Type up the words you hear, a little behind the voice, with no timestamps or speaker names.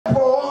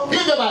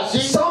basi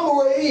some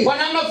way, kwa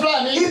namna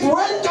fulani it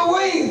went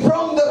away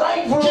from the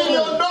rightful owner.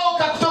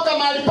 kiliondoka kutoka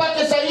mahali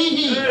pake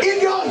sahihi.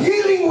 If your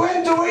healing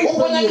went away from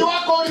Uponyaji you,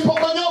 wako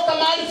ulipokonyoka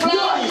mahali you are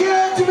fulani,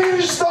 here to be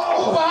restored.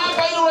 uko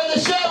hapa ili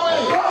urejeshewe.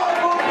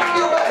 God will bring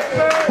you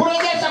back.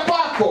 Kurejesha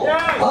kwako.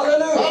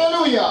 Hallelujah.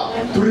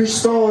 Hallelujah. To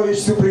restore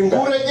is to bring back.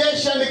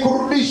 Kurejesha ni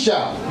kurudisha.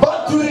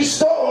 But to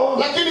restore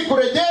Lakini is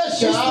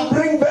kurejesha to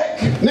bring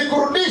back ni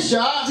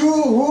kurudisha to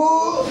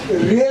who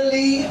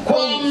really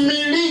kwa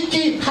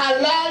miliki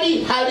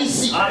halali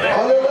halisi.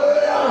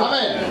 Hallelujah.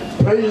 Amen.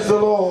 Praise the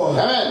Lord.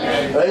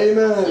 Amen.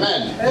 Amen.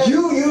 Amen.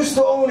 You used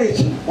to own it.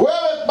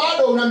 Wewe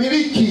bado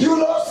unamiliki. You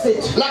lost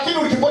it. Lakini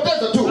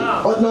ulikipoteza tu.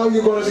 But now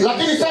you're going to be.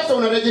 Lakini sasa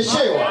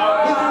unarejeshewa.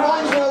 It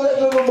reminds me of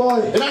that little boy.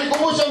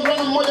 Inanikumbusha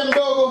mfano mmoja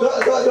mdogo.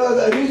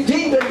 The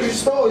redeemed and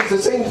restored is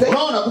the same thing.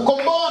 Unaona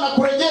kukomboa na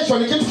kurejeshwa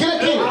ni kitu kile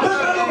kile. This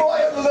little boy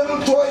had a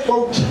little toy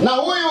boat. Na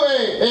huyu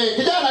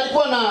kijana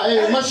alikuwa na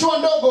mashua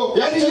ndogo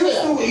ya And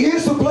kuchezea. he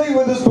used to play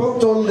with his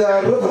boat on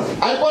the river.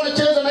 Alikuwa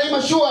anacheza na hii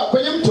mashua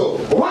kwenye mto.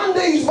 One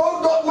day his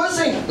boat got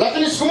missing.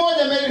 Lakini siku moja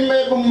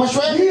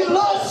mashua yake He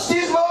lost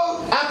his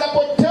boat.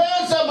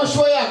 akapoteza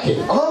mashua yake.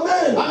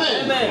 Amen.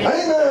 Amen.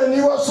 Amen.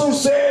 He was so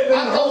sad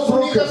and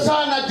Akahuzunika heartbroken.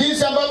 sana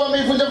jinsi ambavyo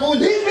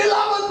ameivunjavunja. His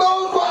beloved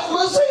boat was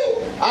missing.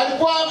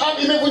 Alikuwa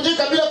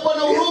imevunjika bila kuwa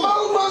na His huruma.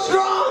 boat was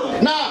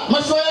gone. Na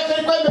mashua yake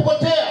ilikuwa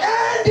imepotea.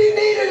 And he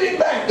needed it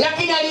back.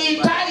 Lakini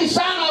alihitaji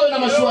sana awe na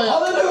mashua yake.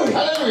 Hallelujah.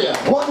 Hallelujah.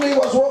 One day he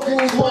was walking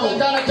his boat.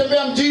 Mmoja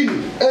anatembea mjini.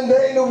 And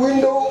there in the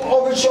window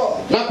of a shop,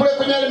 Na kule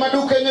kwenye ile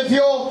maduka yenye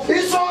vioo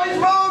he saw his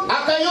boat.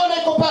 akaiona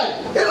iko pale.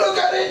 He looked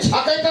at it.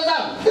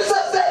 Akaitazama. He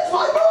said, "That's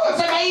my boat."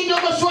 Akasema hii ndio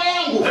mashua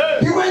yangu.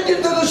 He went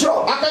into the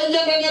shop.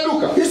 Akaingia ndani ya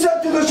duka. He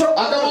said to the shop,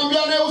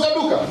 Akamwambia anayeuza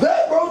duka,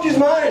 "That boat is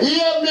mine."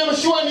 hiyo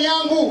mashua ni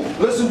yangu.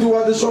 Listen to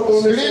what the shop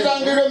owner Sikiliza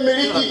said. ngile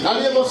mmiliki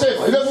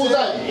aliyosema, ile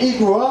muuzaji.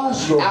 It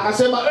was yours.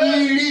 Akasema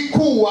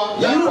ilikuwa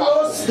ya You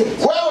kwako. lost it.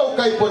 Wewe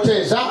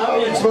ukaipoteza,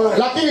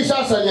 lakini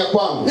sasa ni ya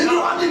kwangu. If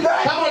you want it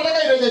back, Kama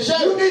unataka you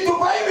irejeshewe, need to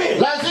pay me.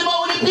 lazima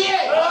ulipie.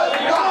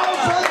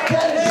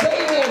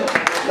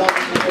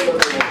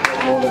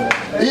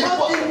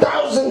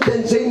 1,000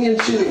 Tanzanian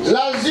shillings.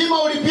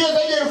 Lazima ulipie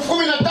zaidi ya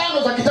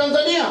 15,000 za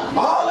Kitanzania.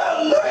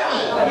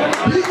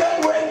 Hallelujah. He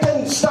then went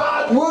and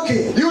started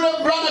working. Yule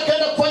mvulana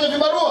akaenda kufanya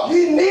vibarua.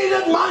 He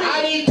needed money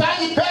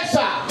Alihitaji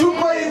pesa to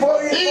pay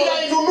for it. ili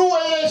ainunue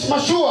ile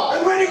mashua.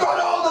 And when he got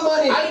all the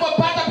money,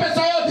 Alipopata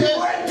pesa he yote,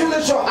 went to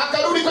the shop.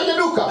 akarudi kwenye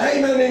duka.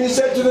 Amen. And he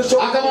said to the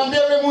shop,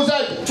 Akamwambia yule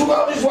muuzaji, took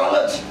out his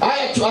wallet.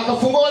 haya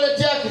akafungua wallet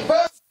yake.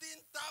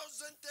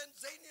 15,000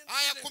 Tanzanian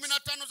Haya shillings.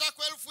 15,000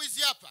 zako 1000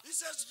 hizi hapa. He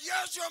says,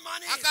 "Here's your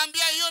money.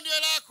 Akaambia hiyo ndio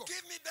hela yako.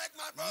 Give me back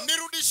my boat."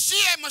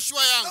 Nirudishie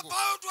mashua The yangu.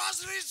 boat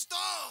was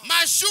restored.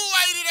 Mashua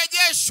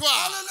ilirejeshwa.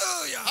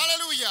 Hallelujah.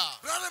 Hallelujah.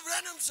 Brother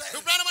Branham said,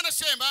 Ndugu Branham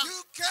anasema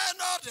you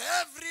cannot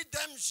have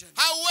redemption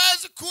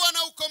hauwezi kuwa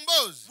na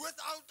ukombozi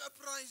without a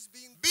price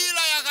being paid.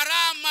 bila ya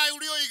gharama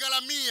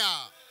uliyoigaramia.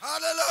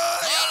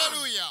 Hallelujah.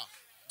 Hallelujah.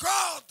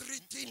 God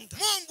redeemed us.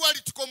 Mungu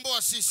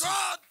alitukomboa sisi.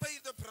 God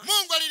paid the price.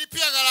 Mungu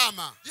alilipia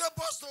gharama. The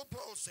Apostle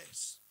Paul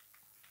says.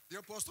 The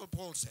Apostle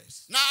Paul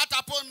says. Na hata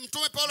hapo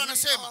mtume Paulo We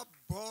anasema are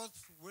bought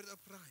with a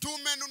price.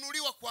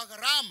 tumenunuliwa kwa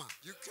gharama,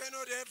 You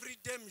cannot have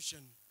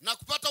redemption na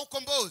kupata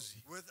ukombozi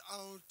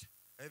without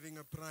having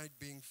a price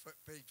being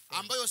paid for.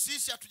 ambayo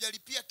sisi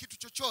hatujalipia kitu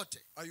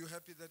chochote. Are you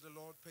happy that the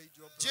Lord paid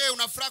your price? Je,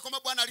 unafurahi kwamba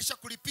Bwana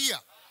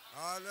alishakulipia?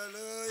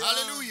 Hallelujah.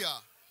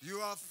 Hallelujah.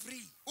 You are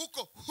free.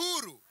 Uko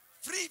huru.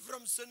 Free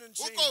from sin and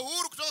shame. Uko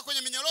huru kutoka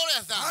kwenye minyororo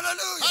ya dhambi.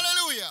 Hallelujah.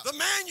 Hallelujah. The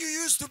man you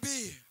used to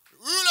be,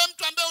 Yule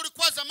mtu ambaye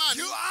ulikuwa zamani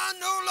you are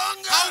no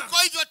longer. hauko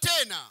hivyo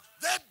tena.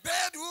 That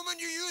bad woman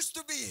you used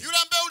to be, Yule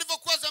ambaye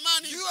ulivyokuwa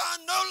zamani you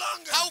are no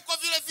longer. hauko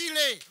vile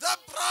vile. The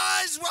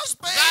price was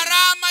paid.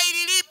 Gharama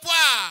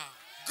ililipwa.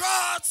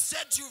 God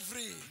set you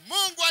free.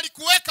 Mungu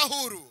alikuweka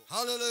huru.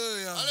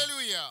 Hallelujah.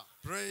 Hallelujah.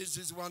 Praise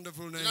his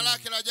wonderful name. Jina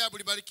lake la ajabu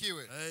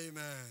libarikiwe.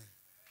 Amen.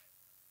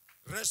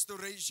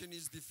 Restoration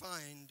is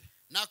defined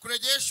Na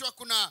kurejeshwa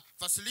kuna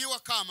fasiliwa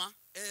kama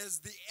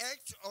as the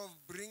act of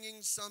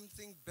bringing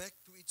something back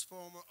to its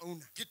former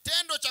owner.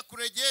 kitendo cha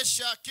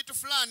kurejesha kitu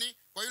fulani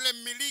kwa yule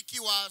mmiliki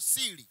wa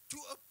asili To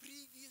a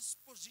previous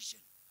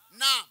position.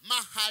 na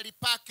mahali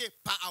pake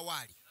pa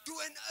awali, To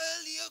an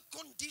earlier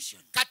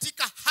condition.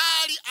 katika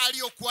hali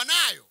aliyokuwa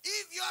nayo.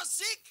 If you are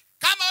sick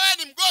Kama wewe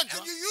ni mgonjwa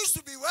and you used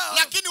to be well,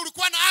 lakini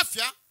ulikuwa na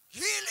afya,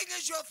 healing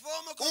is your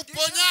former condition.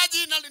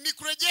 uponyaji ni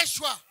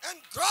kurejeshwa.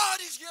 And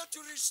God is here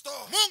to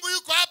restore. Mungu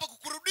yuko hapa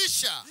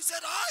kukurudisha. He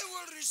said, I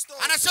will restore.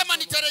 Anasema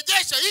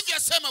nitarejesha, hivi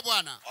asema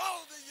Bwana.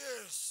 All the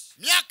years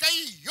Miaka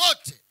hii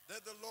yote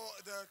that the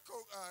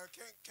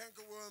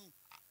cankerworm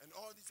and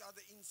all these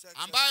other insects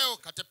ambayo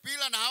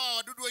katapila na hawa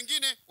wadudu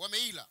wengine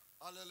wameila.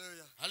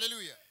 Hallelujah.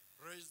 Hallelujah.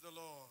 Praise the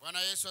Lord.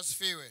 Bwana Yesu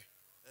asifiwe.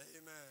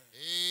 Amen.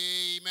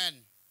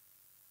 Amen.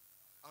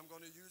 I'm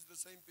going to use the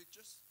same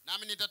pictures,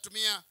 Nami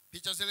nitatumia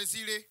picha zile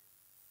zile,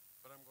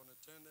 but I'm going to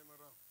turn them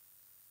around.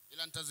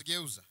 ila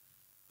nitazigeuza.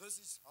 This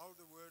is how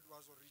the word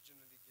was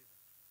originally given.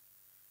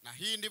 Na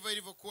hii ndivyo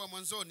ilivyokuwa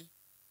mwanzoni.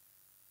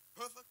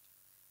 Perfect.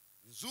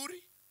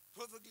 nzuri,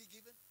 perfectly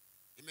given,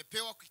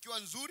 imepewa ikiwa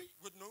nzuri,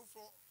 with no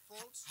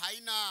faults,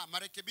 haina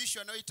marekebisho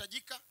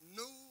yanayohitajika,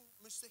 no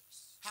mistakes.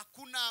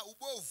 hakuna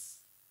ubovu.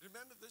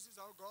 Remember, this is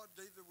how God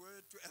gave the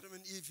word to Adam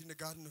and Eve in the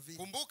Garden of Eden.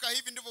 Kumbuka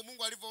hivi ndivyo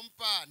Mungu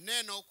alivyompa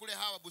neno kule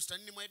Hawa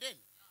bustanini mwa Edeni.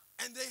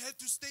 And they had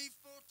to stay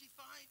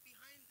 45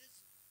 behind this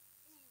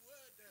full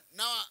word,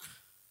 Na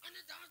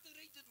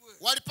unadulterated word.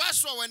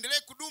 walipaswa waendelee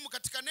kudumu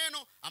katika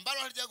neno ambalo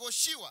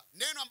halijagoshiwa,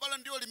 neno ambalo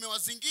ndio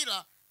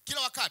limewazingira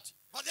kila wakati.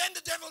 But then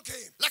the devil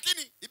came.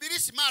 Lakini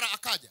ibilisi mara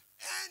akaja.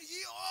 And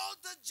he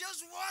altered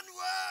just one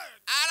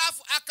word.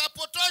 Alafu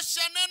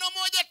akapotosha neno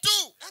moja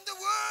tu. And the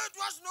word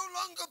was no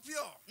longer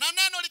pure. Na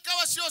neno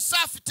likawa sio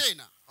safi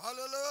tena.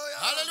 Hallelujah.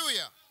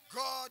 Hallelujah.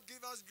 God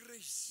give us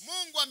grace.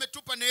 Mungu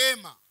ametupa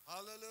neema.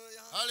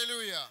 Hallelujah.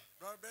 Hallelujah.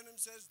 Brother Branham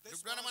says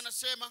this Branham was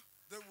anasema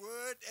the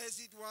word as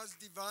it was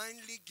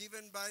divinely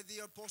given by the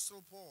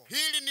Apostle Paul.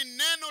 hili ni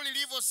neno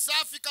lilivyo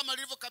safi kama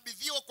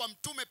lilivyokabidhiwa kwa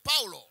mtume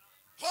Paulo.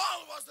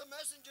 Paul was the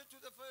messenger to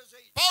the first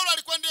age. Paulo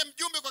alikuwa ndiye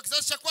mjumbe kwa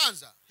kizazi cha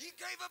kwanza. He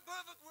gave a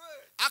perfect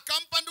word.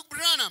 Akampa ndugu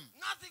Branham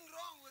Nothing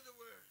wrong with the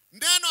word.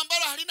 neno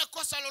ambalo halina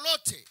kosa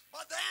lolote.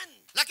 But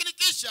then Lakini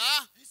kisha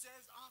he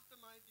says, after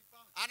my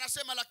departure,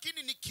 anasema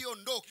lakini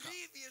nikiondoka,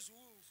 grievous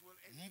wolves will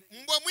enter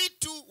in mbwa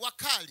mwitu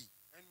wakali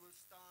and will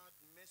start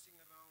messing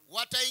around.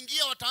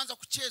 wataingia, wataanza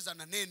kucheza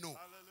na neno.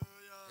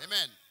 Hallelujah.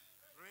 Amen.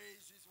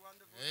 Praise his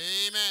wonderful.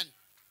 Amen.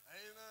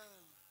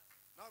 Amen.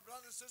 Now,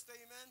 brother, sister,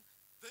 amen.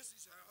 This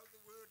is how the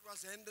word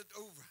was handed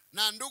over.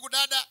 Na ndugu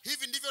dada,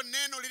 hivi ndivyo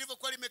neno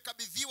lilivyokuwa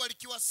limekabidhiwa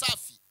likiwa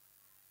safi.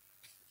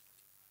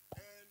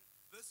 And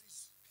this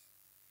is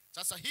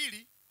Sasa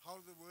hili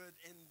how the word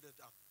ended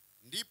up.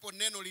 ndipo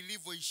neno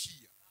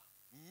lilivyoishia.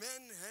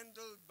 Men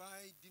handled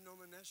by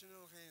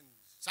denominational hands.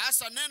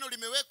 Sasa neno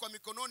limewekwa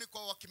mikononi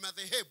kwa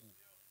wakimadhehebu.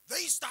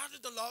 They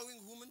started allowing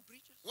women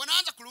preachers.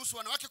 Wanaanza kuruhusu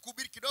wanawake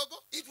kuhubiri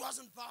kidogo, It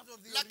wasn't part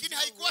of the lakini original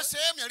haikuwa word.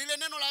 sehemu ya lile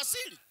neno la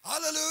asili.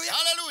 Hallelujah.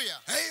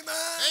 Hallelujah. Amen.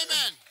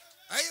 Amen.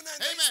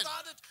 Amen.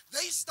 Amen.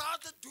 They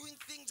started doing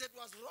things that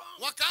was wrong.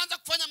 Wakaanza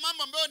kufanya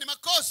mambo ambayo ni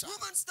makosa.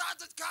 Women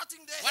started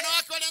cutting their hair.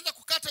 Wanawake walianza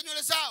kukata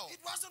nywele zao.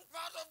 It wasn't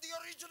part of the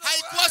original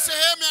Haikuwa word.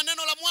 sehemu ya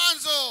neno la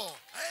mwanzo.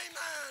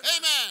 Amen.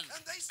 Amen.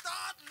 And they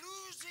start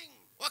losing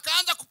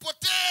Wakaanza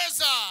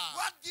kupoteza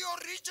what the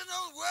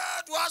original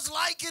word was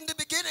like in the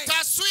beginning.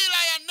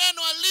 taswira ya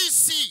neno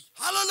halisi.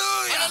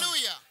 Hallelujah.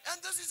 Hallelujah.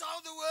 And this is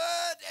how the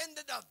word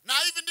ended up. Na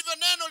hivi ndivyo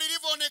neno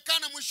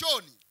lilivyoonekana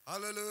mwishoni.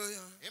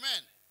 Hallelujah.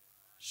 Amen.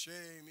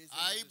 Shame is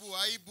Aibu,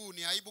 aibu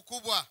ni aibu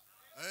kubwa.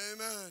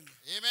 Amen.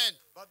 Amen.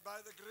 But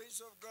by the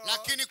grace of God,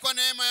 Lakini kwa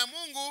neema ya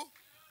Mungu,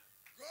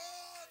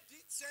 God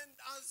did send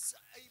us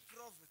a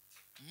prophet.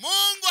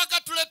 Mungu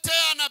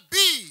akatuletea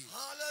nabii.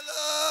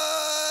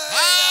 Hallelujah.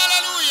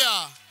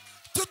 Hallelujah.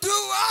 To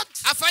do what?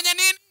 Afanye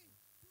nini?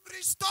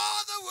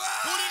 Restore the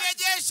word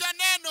Kulirejesha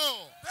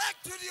neno back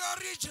to the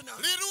original.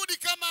 lirudi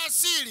kama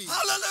asili.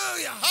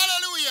 Hallelujah.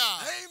 Hallelujah.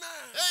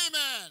 Amen.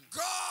 Amen.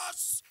 God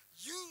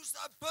used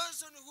a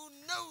person who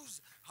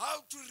knows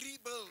how to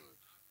rebuild.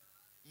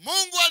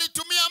 Mungu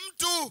alitumia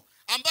mtu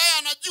ambaye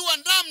anajua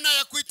namna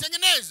ya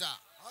kuitengeneza.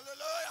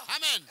 Hallelujah.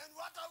 Amen. And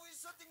what are we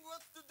sitting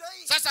with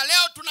today? Sasa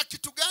leo tuna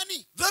kitu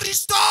gani? The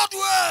restored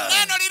word.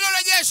 Neno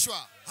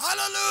lililorejeshwa.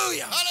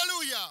 Hallelujah.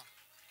 Hallelujah.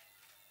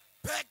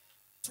 Back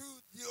to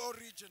the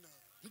original.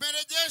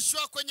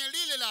 Limerejeshwa kwenye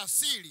lile la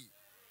asili.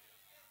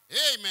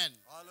 Amen.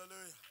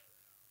 Hallelujah.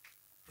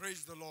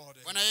 Praise the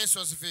Lord. Bwana Yesu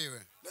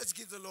asifiwe. Let's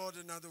give the Lord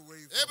another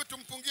wave. Hebu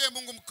tumpungie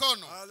Mungu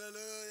mkono.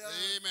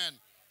 Hallelujah. Amen.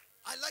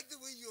 I like the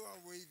way you are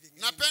waving.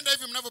 Napenda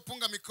hivi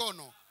mnavyopunga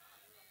mikono.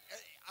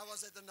 I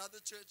was at another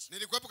church.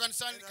 Nilikuwepo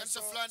kanisani, And I kanisa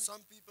saw fulani.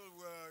 some people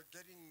were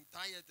getting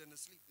tired and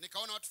asleep.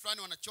 Nikaona watu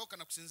fulani wanachoka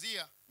na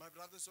kusinzia. My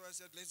brother, so I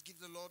said, let's give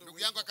the Lord a Ndugu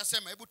wave. yangu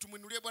akasema, hebu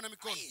tumuinulie Bwana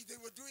mikono. Hey, they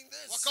were doing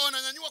this. Wakawa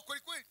wananyanyua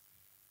kweli kweli.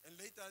 And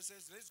later I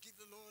says, let's give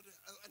the Lord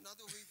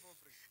another wave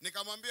offering.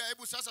 Nikamwambia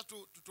hebu sasa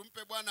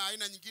tumpe Bwana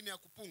aina nyingine ya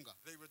kupunga.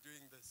 They were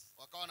doing this.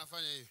 Wakawa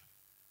wanafanya hivi.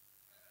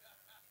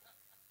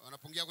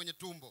 Wanapungia kwenye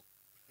tumbo.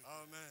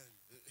 Amen.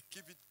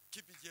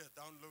 Keep it here,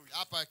 down low.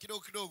 Hapa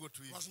kidogo kidogo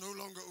tu hivi. Was no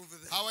longer over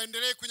there.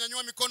 Hawaendelee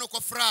kunyanyua mikono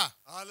kwa furaha.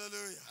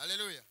 Hallelujah.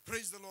 Hallelujah.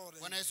 Praise the Lord.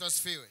 Bwana Yesu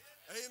asifiwe.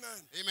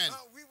 Amen. Amen.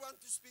 Now we want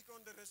to speak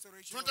on the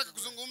restoration. Tunataka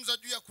kuzungumza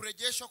juu ya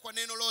kurejeshwa kwa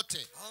neno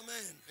lote.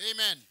 Amen.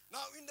 Amen.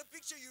 Now in the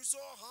picture you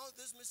saw how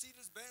this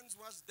Mercedes Benz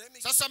was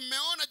damaged. Sasa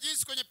mmeona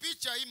jinsi kwenye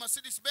picha hii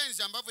Mercedes Benz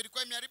ambavyo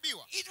ilikuwa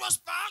imeharibiwa. It was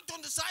parked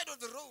on the side of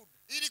the road.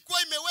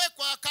 Ilikuwa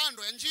imewekwa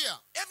kando ya njia.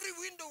 Every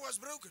window was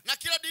broken. Na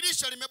kila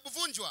dirisha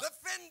limevunjwa.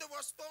 The fender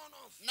was torn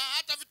off. Na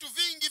hata vitu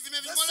vingi The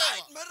vimeving'olewa.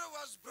 side mirror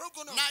was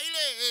broken off. Na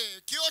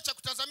ile kioo cha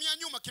kutazamia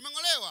nyuma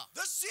kimeng'olewa.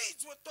 The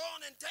seats were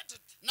torn and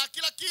tattered. Na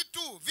kila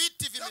kitu,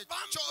 viti The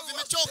bumper was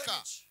vimechoka.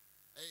 damaged.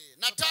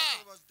 Na The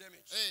bumper was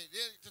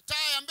damaged.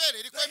 taa ya mbele The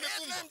ilikuwa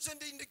imefungwa. headlamps and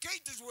the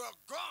indicators were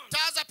gone.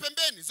 Taa za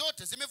pembeni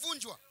zote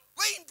zimevunjwa.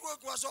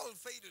 Paintwork was all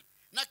faded.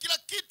 Na kila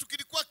kitu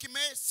kilikuwa Let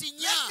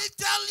kimesinyaa. me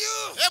tell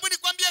you, Hebu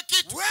nikwambie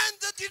kitu. when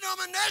the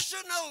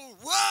denominational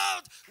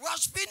world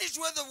was finished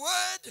with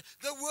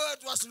the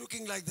word was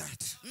looking like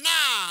that.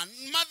 Na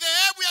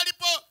madhehebu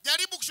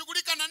yalipojaribu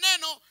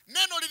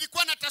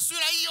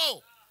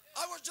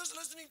just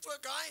listening to a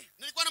guy.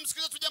 Nilikuwa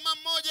namsikiliza tu jamaa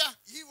mmoja.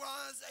 He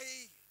was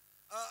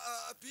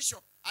a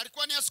bishop.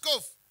 Alikuwa ni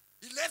askofu.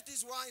 He left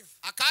his wife.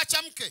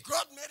 Akaacha mke.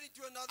 Got married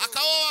to another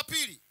Akaoa woman. wa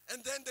pili.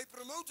 And then they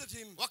promoted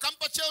him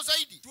Wakampa cheo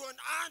zaidi. to an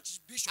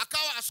archbishop.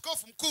 Akawa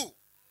askofu mkuu.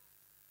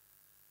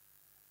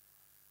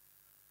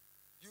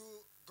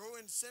 You go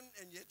and sin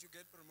and yet you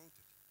get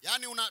promoted.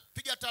 Yaani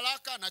unapiga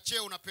talaka na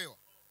cheo unapewa.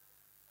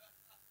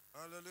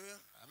 Hallelujah.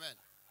 Amen.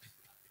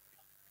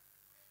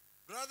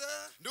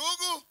 Brother,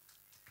 Ndugu,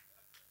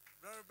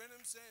 Brother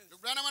Benham says,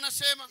 ndugu Branham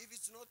anasema if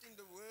it's not in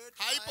the word,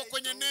 haipo I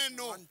kwenye don't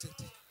neno. want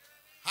it.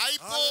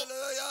 Haipo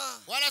Hallelujah.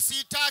 wala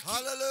siitaki.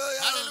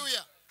 Hallelujah.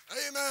 Hallelujah.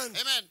 Amen.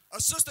 Amen.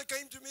 A sister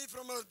came to me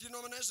from a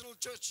denominational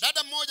church.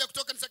 Dada mmoja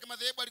kutoka kanisa la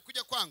madhehebu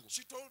alikuja kwangu.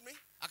 She told me,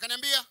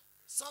 Akaniambia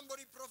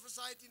somebody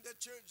prophesied in that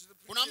church the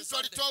kuna previous mtu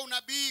Sunday. alitoa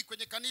unabii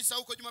kwenye kanisa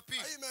huko Jumapili.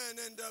 Amen.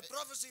 And the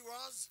prophecy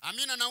was,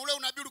 Amina, na ule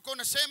unabii ulikuwa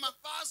unasema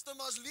pastor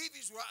must leave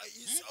his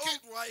Mke-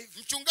 old wife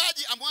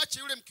mchungaji amwache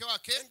yule mke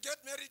wake and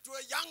get married to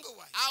a younger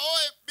wife.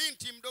 aoe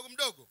binti mdogo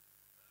mdogo.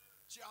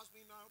 She asked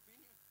me my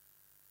opinion.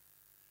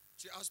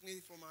 She asked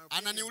me for my opinion.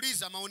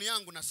 Ananiuliza maoni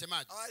yangu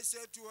nasemaje. I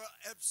said to her,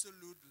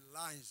 absolute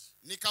lies.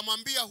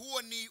 Nikamwambia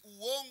huo ni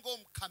uongo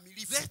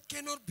mkamilifu. That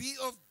cannot be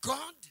of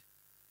God.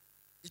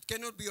 It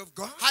cannot be of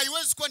God.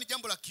 Haiwezi kuwa ni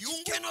jambo la It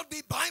kiungu. cannot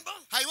be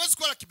Bible. Haiwezi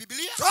kuwa la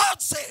kibiblia. God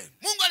said,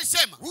 Mungu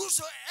alisema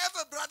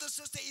whosoever, brother,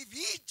 sister, if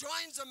he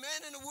joins a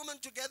man and a woman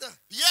together,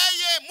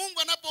 yeye Mungu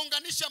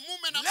anapounganisha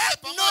mume na mke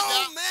let no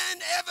pamoja,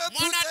 man ever put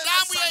them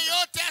mwanadamu asunder.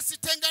 yeyote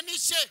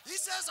asitenganishe. He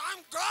says,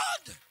 I'm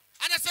God.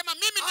 Anasema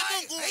mimi ni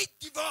I Mungu, hate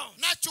divorce.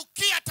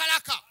 nachukia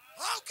talaka.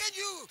 How can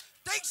you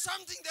take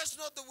something that's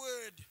not the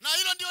word Na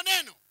hilo ndio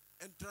neno.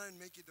 and try and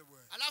make it the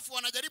word? Alafu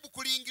wanajaribu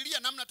kuliingilia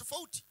namna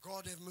tofauti.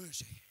 God have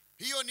mercy.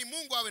 Hiyo ni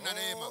Mungu awe na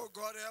neema. Oh,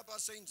 God help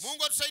us saints.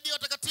 Mungu atusaidie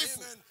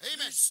watakatifu. Amen. Amen.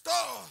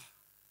 Restore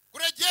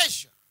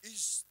Kurejesha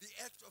is the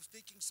act of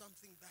taking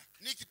something back.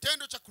 ni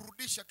kitendo cha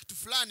kurudisha kitu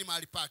fulani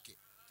mahali pake.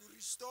 To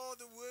restore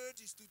the word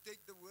is to take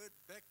the word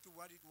back to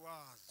what it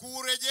was.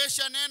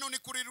 Kurejesha neno ni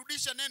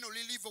kulirudisha neno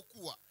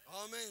lilivyokuwa.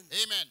 Amen.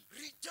 Amen.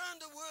 Return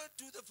the word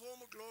to the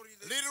former glory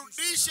that it used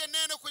to Lirudishe have.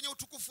 neno kwenye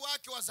utukufu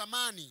wake wa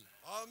zamani.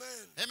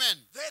 Amen.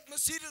 Amen. That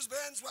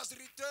Mercedes-Benz was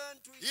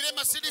returned to its Ile former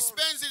Mercedes glory.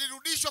 Benz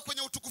ilirudishwa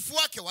kwenye utukufu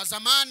wake wa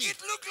zamani.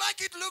 It looked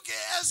like it looked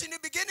as in the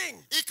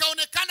beginning.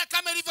 Ikaonekana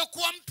kama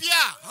ilivyokuwa mpya.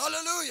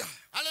 Hallelujah. So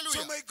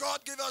Hallelujah. may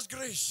God give us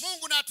grace.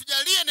 Mungu na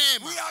atujalie We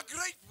neema. are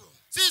grateful.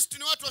 Sisi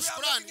ni watu wa We are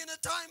living shukrani. in a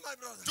time, my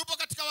brother, Tupo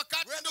katika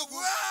wakati when the ndugu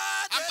word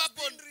has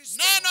ambapo been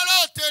restored neno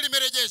lote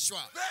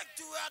limerejeshwa back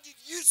to what it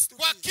used to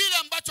kwa be. kile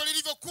ambacho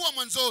lilivyokuwa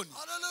mwanzoni.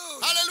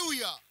 Hallelujah.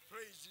 Hallelujah.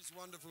 Praise his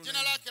wonderful Jina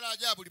name. lake la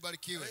ajabu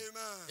libarikiwe.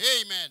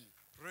 Amen. Amen.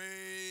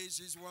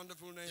 Praise his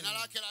wonderful name. Jina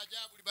lake la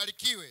ajabu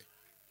libarikiwe.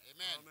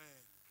 Amen.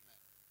 Amen.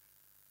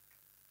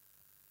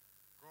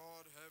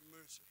 God have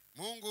mercy.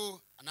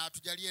 Mungu na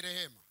atujalie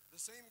rehema. The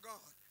same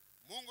God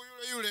Mungu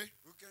yule yule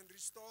who can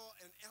restore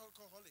an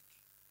alcoholic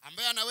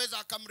ambaye anaweza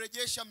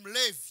akamrejesha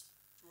mlevi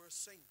to a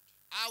saint,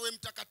 awe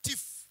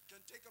mtakatifu.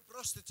 can take a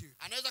prostitute,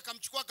 Anaweza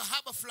akamchukua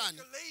kahaba take fulani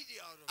a lady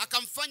out of it.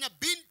 akamfanya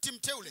binti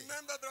mteule.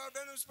 Remember Brother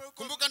Benham spoke of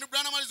Kumbuka ndugu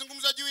Branham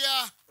alizungumza juu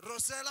ya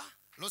Rosella?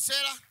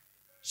 Losela.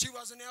 She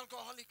was an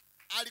alcoholic.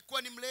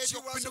 Alikuwa ni mlevi She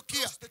wa was a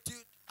kupindukia.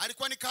 prostitute.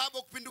 Alikuwa ni kahaba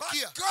wa But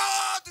kupindukia.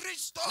 God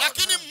restored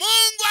Lakini her.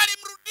 Mungu He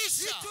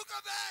alimrudisha. took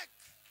her back.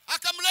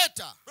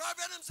 Akamleta. Brother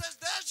Benham says,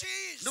 there she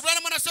is. Ndugu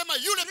Branham anasema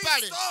yule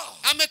pale Restored.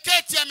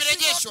 ameketi She got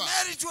amerejeshwa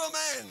married to a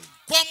man.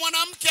 kwa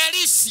mwanamke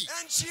halisi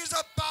And she's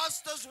a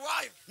pastor's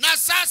wife. na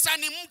sasa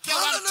ni mke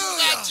wa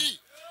Hallelujah. mchungaji.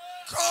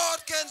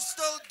 God can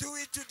still do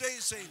it today,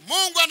 saints.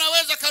 Mungu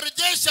anaweza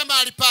karejesha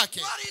mahali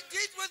pake. What he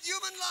did with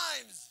human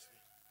lives.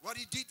 What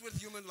he did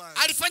with human lives.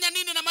 Alifanya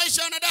nini na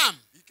maisha ya wanadamu?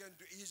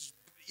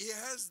 He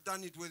has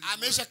done it with his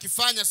Amesha word.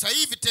 kifanya sasa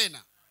hivi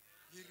tena.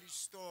 He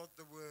restored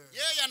the word.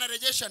 Yeye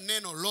anarejesha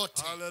neno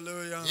lote.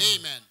 Hallelujah.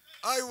 Amen.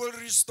 I will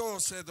restore,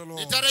 said the Lord,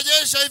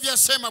 Nitarejesha hivi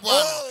asema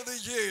Bwana. all the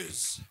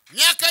years,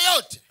 Miaka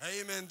yote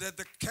amen, that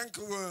the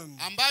cankerworm,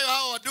 ambayo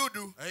hao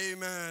wadudu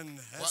amen,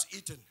 has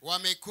eaten.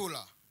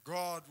 wamekula.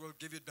 God will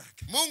give it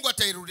back. Mungu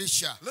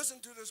atairudisha.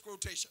 Listen to this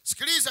quotation.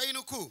 Sikiliza hii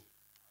nukuu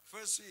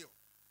First seal.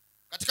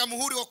 katika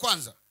muhuri wa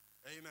kwanza.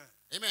 Amen.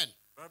 Amen.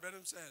 Brother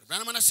Branham says,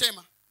 Branham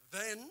anasema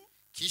then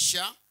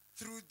kisha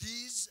through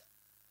these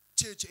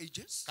church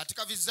ages,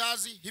 katika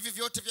vizazi hivi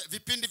vyote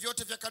vipindi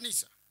vyote vya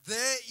kanisa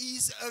there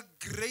is a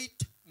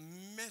great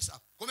mess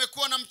up.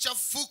 kumekuwa na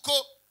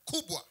mchafuko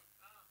kubwa.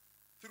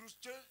 Through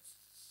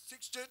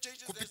 6 church ages,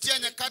 there's Kupitia a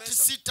great nyakati mess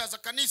up. 6 za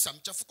kanisa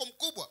mchafuko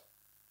mkubwa.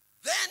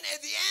 Then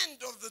at the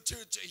end of the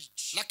church age,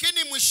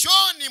 Lakini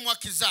mwishoni mwa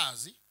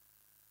kizazi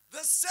the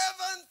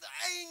 7th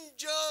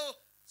angel's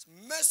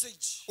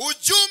message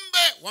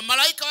ujumbe wa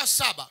malaika wa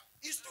 7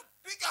 is to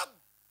pick up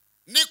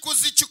ni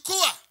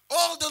kuzichukua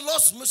all the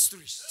lost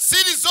mysteries,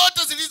 siri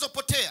zote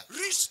zilizopotea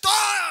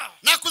restore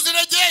na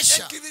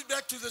kuzirejesha and give it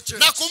back to the church.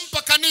 na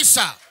kumpa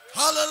kanisa.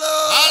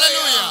 Hallelujah.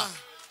 Hallelujah.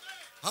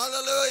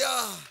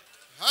 Hallelujah.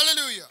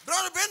 Hallelujah.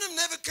 Brother Benham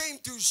never came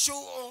to show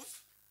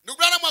off. Ndugu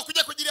Branham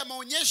hakuja kwa ajili ya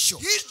maonyesho.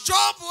 His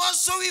job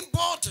was so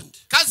important.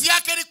 Kazi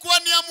yake ilikuwa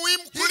ni ya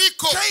muhimu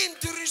kuliko. He came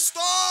to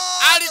restore.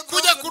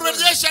 Alikuja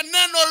kurejesha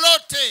neno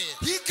lote.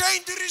 He came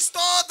to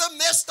restore the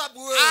messed up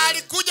word.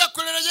 Alikuja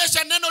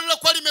kurejesha neno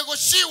lililokuwa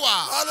limegoshiwa.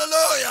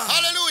 Hallelujah.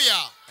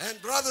 Hallelujah.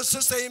 And brother,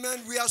 sister,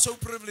 amen, we are so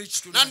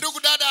privileged tonight. Na ndugu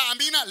dada,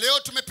 amina, leo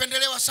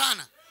tumependelewa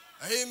sana.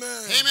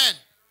 Amen. Amen.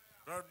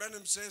 Brother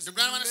Branham says Ndugu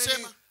Branham many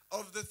anasema,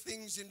 of the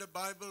things in the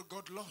Bible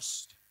got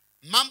lost.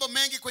 mambo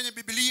mengi kwenye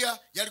Biblia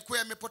yalikuwa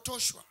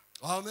yamepotoshwa.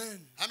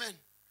 Amen. Amen.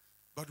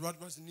 But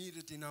what was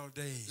needed in our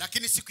day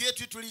Lakini siku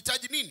yetu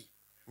tulihitaji nini?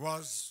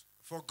 was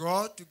for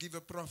God to give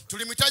a prophet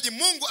Tulimhitaji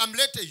Mungu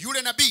amlete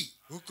yule nabii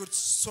who could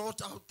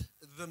sort out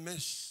the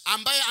mess.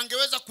 ambaye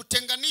angeweza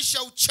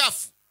kutenganisha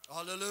uchafu.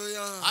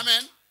 Hallelujah.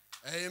 Amen.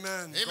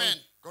 Amen.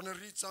 Amen. Gonna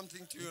read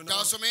something to you now.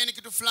 Tawasomeeni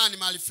kitu fulani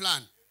mahali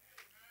fulani.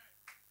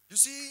 You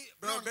see,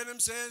 Brother Branham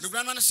says, Ndugu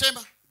Branham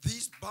anasema,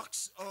 these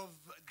bucks of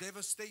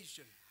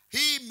devastation,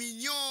 hii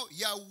minyoo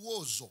ya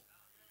uozo,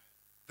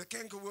 the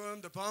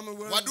cankerworm, the palmer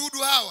worm, wadudu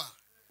hawa,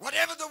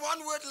 whatever the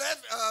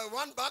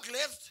one buck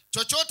left,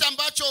 chochote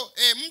ambacho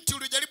mti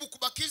ulijaribu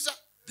kubakiza,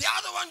 the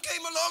other one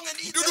came along and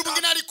eat mdudu it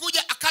mwingine up.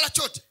 alikuja akala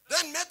chote.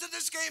 Then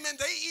Methodists came and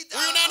they eat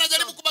Huyu naye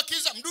anajaribu some.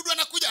 kubakiza, mdudu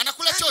anakuja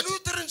anakula And chote.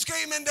 Lutherans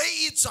came and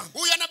they eat some.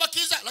 Huyu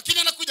anabakiza lakini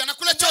anakuja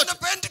anakula And then the chote.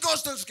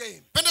 Pentecostals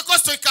came.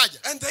 Pentekosto ikaja,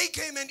 And they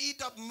came and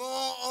eat up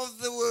more of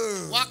the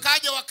word.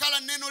 wakaja wakala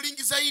neno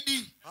lingi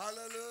zaidi.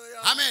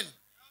 Hallelujah. Amen.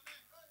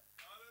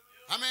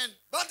 Amen.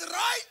 But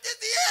right at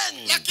the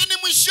end, Lakini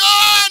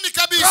mwishoni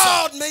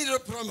kabisa God made a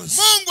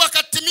promise. Mungu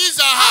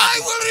akatimiza I ahadi.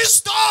 will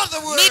restore the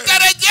word.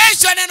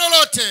 Nitarejesha neno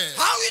lote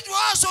How it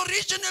was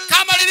originally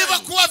kama given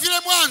lilivyokuwa vile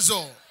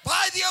mwanzo,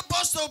 by the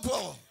Apostle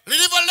Paul.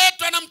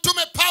 lilivyoletwa na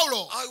mtume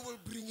Paulo, I will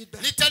bring it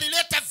back.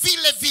 nitalileta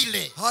vile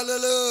vile.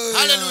 Hallelujah.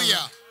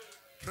 Hallelujah.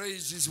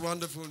 Praise his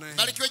wonderful name.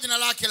 Barikiwe jina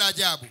lake la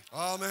ajabu.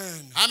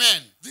 Amen.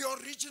 Amen. The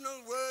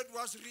original word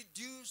was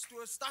reduced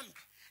to a stump.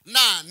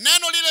 Na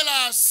neno lile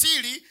la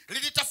asili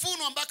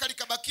lilitafunwa mpaka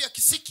likabakia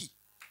kisiki.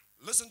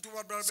 Listen to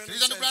what Brother Branham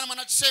Sikiliza ndugu says. Branham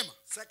anachosema.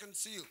 Second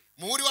seal.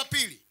 Muhuri wa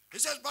pili. He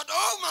says, but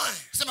oh my.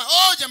 Sema,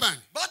 oh jamani,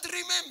 But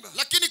remember,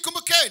 lakini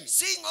kumbukeni,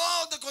 seeing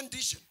all the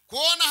condition.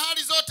 kuona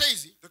hali zote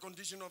hizi, The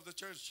condition of the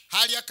church.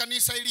 hali ya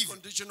kanisa ilivyo,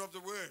 Condition of the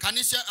word.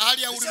 kanisa,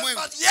 hali ya He says,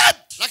 ulimwengu. but yet,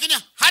 Lakini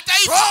hata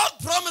hivyo,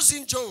 God promised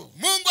in Job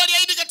Mungu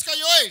aliahidi katika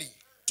Yoeli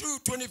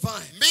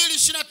 2:25.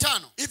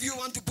 2:25, If you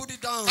want to put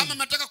it down. kama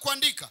mnataka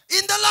kuandika,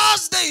 In the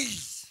last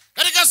days.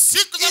 katika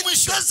siku za In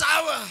mwisho, this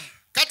hour.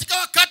 katika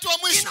wakati wa In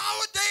mwisho,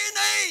 our day and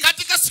age.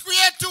 katika siku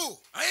yetu.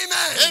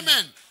 Amen.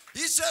 Amen.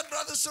 He said,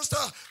 brother, sister,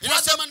 what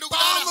Inasema the ndugu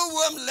dada, palmer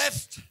worm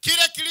left,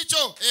 kile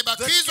kilicho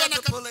bakizwa The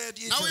caterpillar had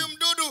na huyu eaten.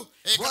 mdudu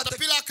what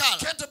katapila the akala,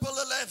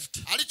 caterpillar left,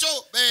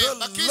 alicho the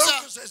bakiza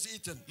locust has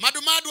eaten.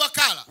 madumadu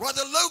akala, What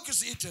the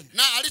locust eaten.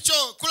 na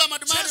alicho kula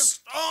madumadu,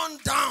 Just on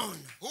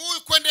down.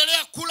 huyu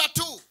kuendelea kula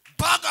tu,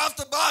 Bug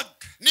after bug.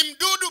 ni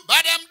mdudu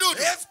baada ya mdudu,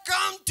 They've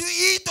come to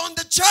eat on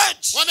the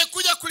church.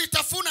 wamekuja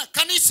kulitafuna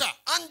kanisa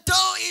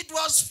Until it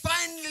was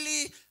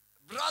finally,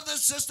 brother,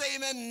 sister,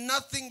 amen,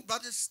 nothing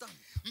but a stump.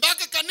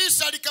 mpaka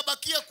kanisa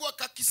likabakia kuwa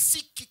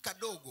kakisiki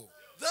kadogo.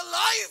 The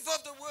life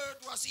of the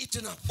word was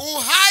eaten up.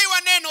 Uhai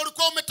wa neno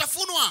ulikuwa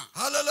umetafunwa.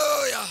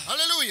 Hallelujah.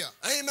 Hallelujah.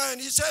 Amen.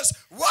 He says,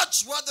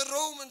 watch what the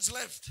Romans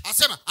left.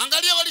 Asema,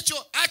 angalia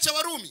walichoacha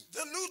Warumi,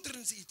 The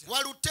Lutherans eaten.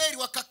 Waluteri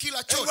wakakila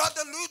And chote, what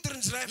the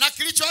Lutherans left. na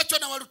kilichoachwa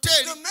na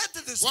Waluteri, The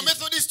Methodists wa eaten.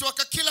 Methodisti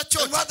wakakila And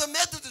chote, what the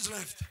Methodists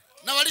left.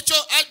 na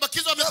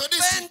walichobakizwa The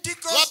Methodisti,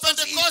 Pentecostals wa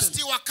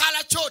Pentekosti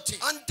wakala chote,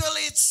 Until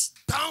it's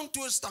down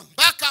to a stump.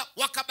 mpaka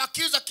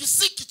wakabakiza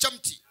kisiki cha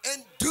mti.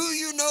 And do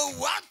you know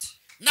what?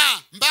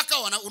 Na mpaka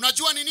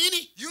unajua ni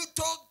nini? You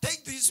take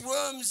these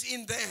worms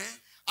in there,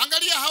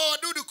 Angalia hawa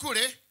wadudu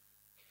kule,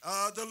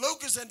 the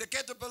locust and the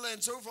caterpillar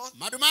and so forth,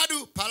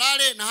 madumadu,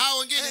 palale na hao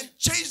wengine, and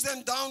chase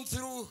them down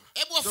through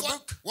hebu the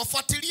book.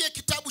 wafuatilie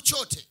kitabu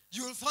chote.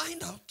 You'll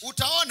find out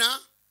Utaona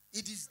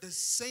it is the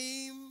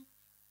same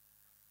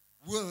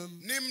worm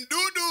ni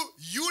mdudu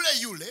yule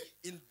yule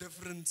in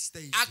different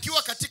stages.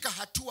 akiwa katika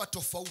hatua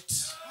tofauti.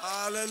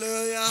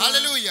 Hallelujah.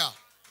 Hallelujah.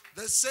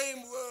 The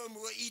same worm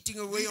we're eating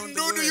away on the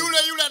Mdudu word.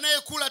 yule yule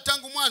anayekula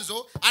tangu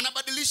mwanzo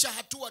anabadilisha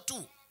hatua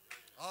tu.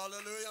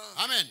 Hallelujah.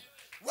 Amen.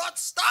 What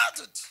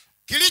started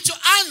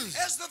Kilichoanza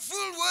as the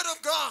full word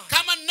of God.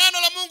 kama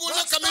neno la Mungu What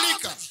lilokamilika,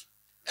 started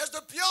as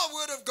the pure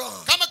word of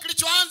God. kama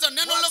kilichoanza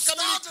neno What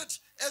lilokamilika, started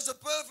as the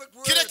perfect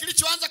word. kile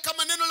kilichoanza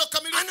kama neno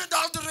lilokamilika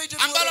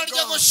Unadulterated ambalo word of God.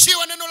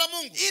 halijagoshiwa neno la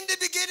Mungu In the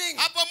beginning.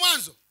 hapo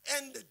mwanzo,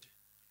 Ended.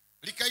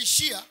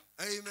 likaishia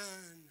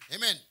Amen.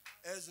 amen,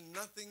 As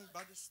nothing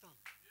but a stump.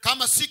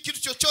 kama si kitu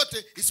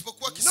chochote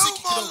isipokuwa No kisiki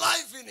more kidogo.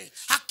 life in it.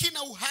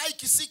 Hakina uhai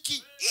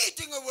kisiki,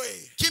 Eating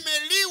away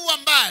kimeliwa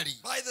mbali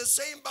by the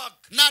same bug.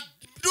 na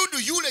mdudu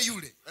yule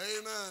yule.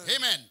 Amen.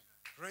 Amen.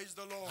 Praise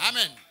the Lord.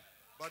 Amen.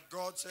 But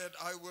God said,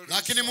 I will Lakini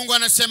restore. Mungu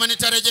anasema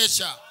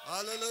nitarejesha.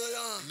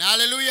 Hallelujah. Na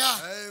haleluya.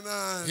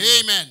 Amen.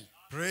 Amen.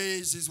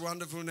 Praise his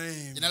wonderful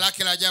name. Jina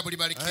lake la ajabu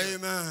libarikiwe.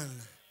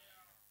 Amen.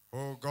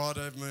 Oh, God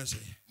have mercy.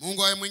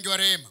 Mungu awe mwingi wa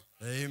rehema.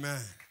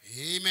 Amen.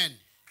 Amen.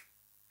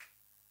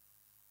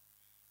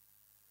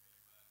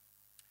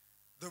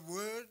 The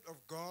word of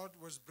God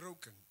was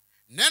broken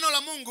Neno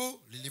la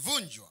Mungu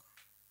lilivunjwa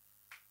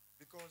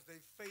because they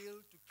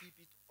failed to keep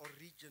it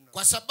original.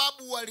 kwa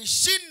sababu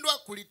walishindwa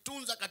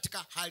kulitunza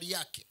katika hali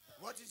yake.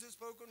 What is the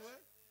spoken word?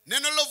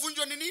 Neno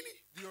lilovunjwa ni nini?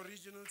 The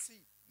original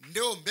seed.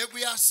 Ndio mbegu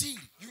ya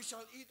asili. You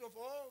shall eat of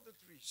all the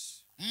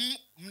trees.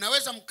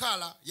 Mnaweza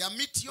mkala ya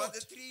miti But the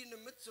yote, tree in the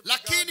midst of the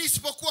lakini garden,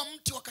 isipokuwa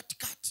mti wa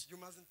katikati you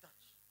mustn't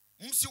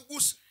touch.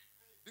 msiuguse,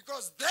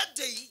 Because that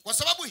day, kwa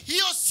sababu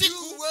hiyo you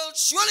siku will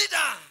surely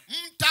die.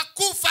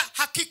 mtakufa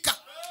hakika.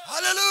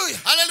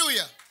 Hallelujah.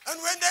 Haleluya.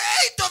 And when they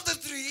ate of the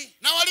tree,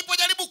 Na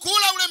walipojaribu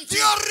kula ule mti,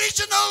 the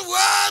original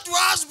word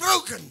was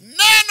broken.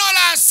 neno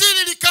la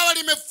asili likawa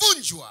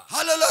limevunjwa.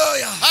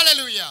 Hallelujah.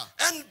 Haleluya.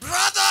 And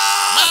brother,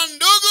 Na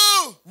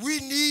ndugu, we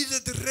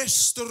needed the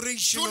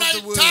restoration of the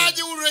word.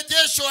 tunahitaji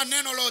urejesho wa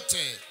neno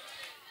lote.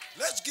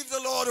 Let's give the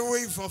Lord a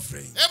wave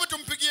offering. Hebu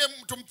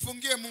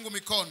tumfungie Mungu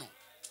mikono.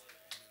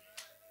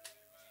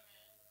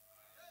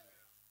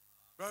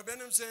 Brother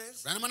Benham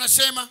says, Branham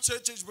anasema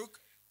Church's book,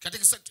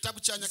 katika kitabu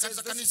cha he Nyakati says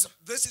za Kanisa,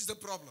 this is the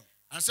problem.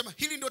 anasema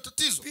hili ndio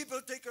tatizo.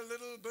 People take a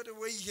little bit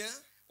away here,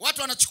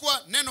 Watu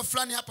wanachukua neno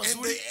fulani hapa and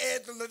zuri, they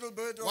add a little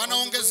bit on the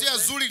wanaongezea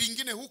word there. zuri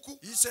lingine huku.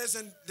 He says,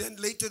 and then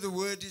later the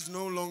word is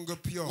no longer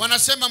pure.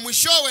 Wanasema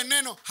mwishowe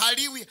neno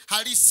haliwi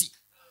halisi.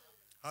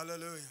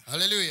 Hallelujah.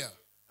 Haleluya.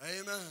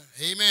 Amen.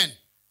 Amen.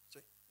 So,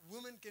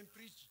 women can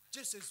preach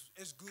just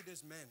as good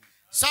as men.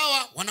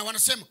 Sawa,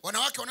 wanasema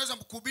wanawake wanaweza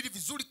kuhubiri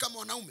vizuri kama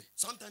wanaume.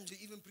 Sometimes they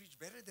even preach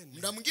better than men.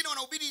 Muda mwingine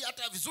wanahubiri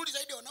hata vizuri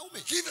zaidi ya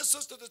wanaume. Give a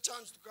sister the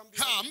chance to come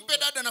behind the Mpe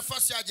dada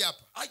nafasi aje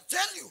hapa. I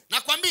tell you,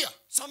 Nakwambia,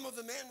 some of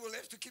the men will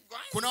have to keep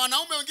going. kuna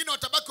wanaume wengine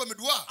watabaki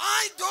wameduaa.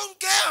 I don't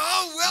care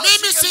how well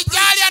Mimi she can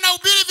sijali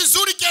anahubiri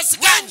vizuri kiasi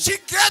preach. When gani. she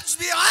gets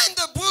behind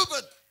the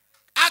pulpit,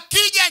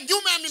 Akija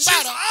nyuma ya she's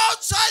mimbara,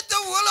 outside the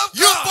will of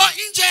yupo God,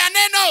 nje ya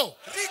neno.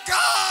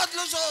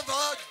 regardless of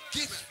her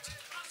gift.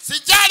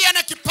 Sijali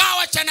ana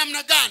kipawa cha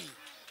namna gani.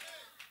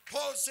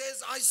 Paul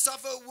says, I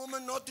suffer a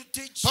woman not to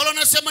teach. Paulo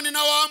anasema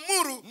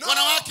ninawaamuru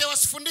wanawake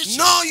wasifundishe.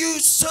 No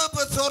usurp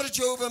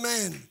authority over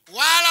men.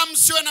 Wala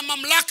msiwe na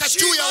mamlaka She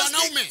juu ya must be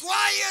wanaume.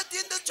 quiet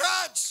in the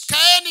church.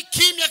 Kaeni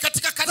kimya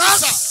katika Thus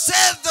kanisa.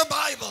 said the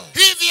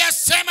Bible. Hivi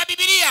yasema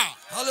Biblia.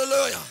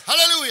 Hallelujah.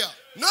 Haleluya.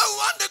 No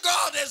wonder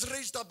God has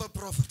raised up a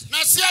prophet.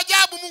 Na si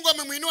ajabu Mungu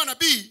amemuinua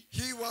nabii.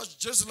 He was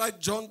just like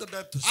John the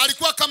Baptist.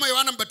 Alikuwa kama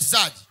Yohana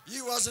Mbatizaji.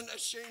 He wasn't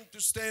ashamed to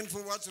stand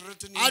for what's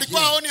written in Alikuwa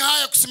here. haoni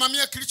haya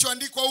kusimamia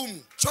kilichoandikwa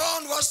humu.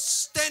 John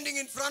was standing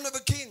in front of a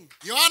king.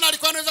 Yohana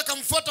alikuwa anaweza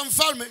kumfuata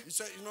mfalme. He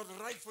said, it's not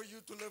right for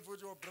you to live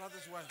with your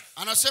brother's wife.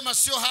 Anasema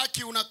sio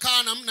haki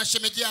unakaa na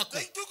shemeji yako.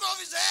 They took off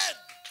his head.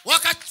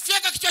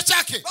 Wakafyeka kichwa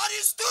chake. But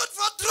he stood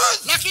for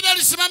truth. Lakini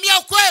alisimamia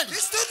ukweli.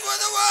 He stood for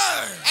the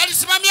word.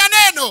 Alisimamia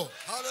neno.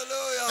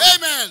 Hallelujah.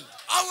 Amen.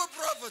 Our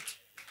prophet.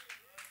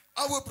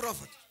 Our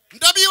prophet.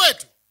 Nabii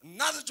wetu.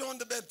 Another John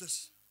the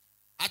Baptist.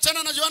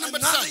 Achana na Yohana Another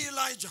Mbatizaji.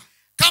 Elijah.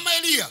 Kama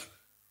Elia.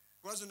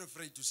 Wasn't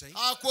afraid to say.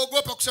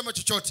 Hakuogopa kusema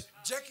chochote.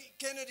 Jackie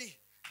Kennedy.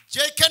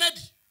 J.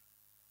 Kennedy.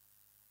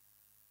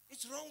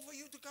 It's wrong for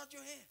you to cut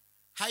your hair.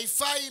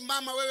 Haifai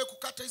mama wewe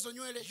kukata hizo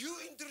nywele. You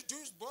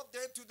introduced Bob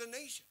there to the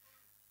nation.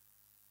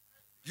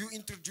 You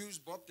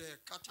introduced Bob there,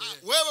 cut your hair.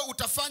 Wewe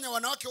utafanya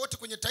wanawake wote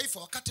kwenye taifa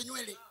wakate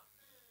nywele.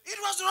 It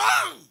was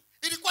wrong.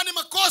 Ilikuwa ni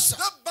makosa.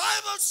 The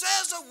Bible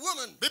says a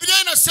woman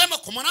Biblia inasema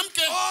kwa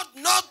mwanamke ought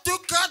not to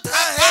cut her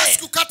hapaswi hair.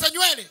 kukata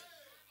nywele.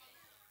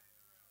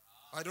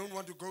 I don't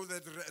want to go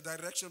that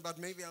direction, but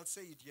maybe I'll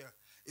say it here.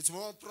 It's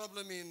more a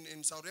problem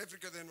in South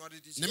Africa than what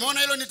it is here. Nimeona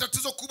hilo ni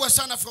tatizo kubwa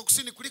sana Afrika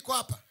Kusini kuliko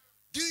hapa.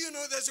 Do you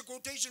know there's a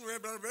quotation where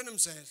Brother Branham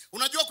says,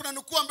 Unajua kuna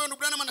nukuu ambayo ndugu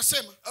Branham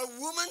anasema a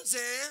woman's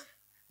hair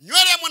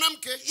nywele ya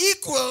mwanamke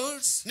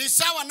equals ni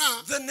sawa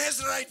na the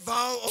Nazarite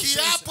vow of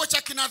Samson. kiapo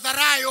cha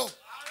kinadharayo.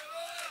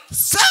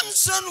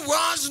 Samson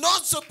was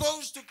not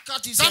supposed to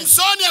cut his hair.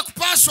 Samsoni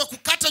hakupaswa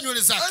kukata nywele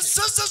A zake.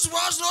 sister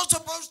was not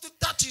supposed to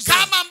touch his hair.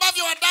 Kama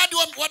ambavyo wadada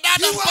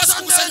He was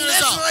hawapaswi under kugusa a nywele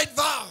zao. Nazarite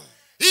vow.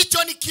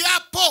 Hicho ni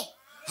kiapo.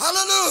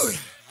 Hallelujah.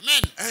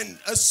 Amen. And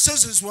a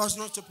sister was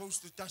not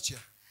supposed to touch her.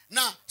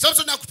 Na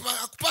Samson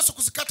hakupaswa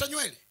kuzikata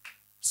nywele.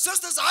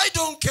 Sisters, I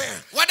don't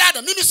care.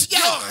 Wadada mimi Your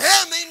sijali.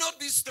 hair may not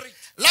be straight.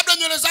 Labda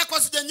nywele zako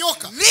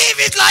hazijanyoka. Leave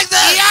it like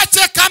that.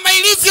 Iache kama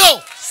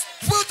ilivyo.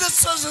 Put the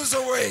scissors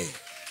away.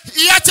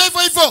 Iache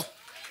hivyo hivyo.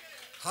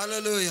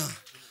 Hallelujah.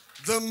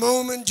 The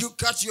moment you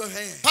cut your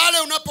hair. Pale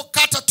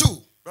unapokata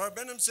tu. Brother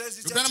Benham says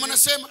it's Branham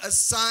actually anasema a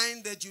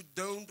sign that you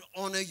don't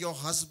honor your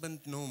husband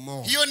no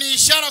more. hiyo ni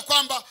ishara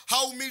kwamba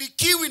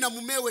haumilikiwi na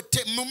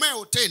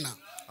mumeo tena.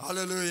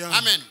 Hallelujah.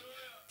 Amen.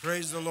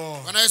 Praise the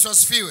Lord. Bwana Yesu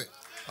asifiwe.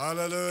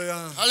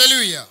 Hallelujah.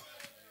 Hallelujah.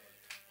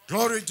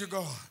 Glory to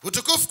God.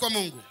 Utukufu kwa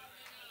Mungu.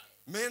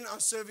 Men are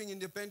serving in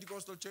the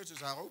Pentecostal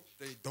churches. I hope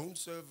they don't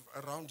serve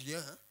around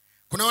here.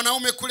 Kuna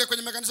wanaume kule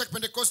kwenye makanisa ya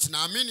Pentecost,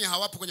 naamini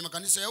hawapo kwenye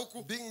makanisa ya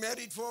huku. Being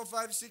married 4,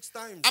 5, 6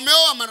 times.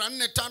 Ameoa mara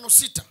 4, 5,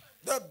 6.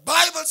 The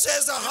Bible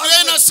says a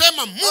Biblia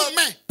inasema husband,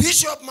 mume,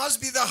 bishop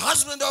must be the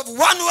husband of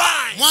one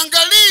wife.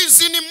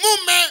 mwangalizi ni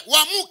mume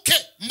wa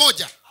mke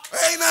mmoja.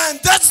 Amen.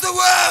 That's the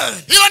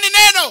word. Hilo ni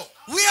neno.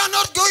 We are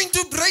not going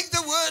to break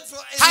the word for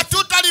anything.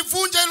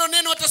 Hatutalivunja hilo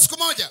neno hata siku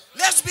moja.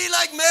 Let's be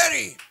like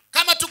Mary.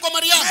 Kama tuko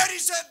Mariamu. Mary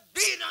said,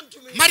 be it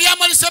unto me.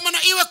 Mariamu alisema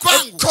na iwe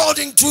kwangu.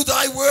 According to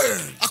thy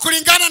word.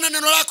 Kulingana na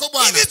neno lako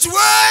Bwana. If it's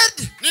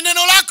word, ni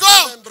neno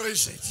lako,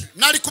 embrace it.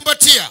 Na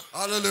likumbatia.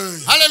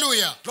 Hallelujah.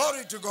 Hallelujah.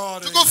 Glory to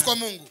God. Tukufu kwa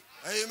Mungu.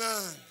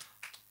 Amen.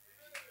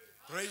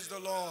 Praise the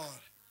Lord.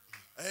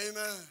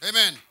 Amen.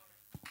 Amen.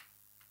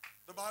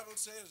 The Bible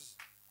says,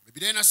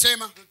 Biblia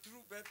inasema the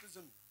true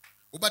baptism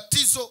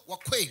ubatizo wa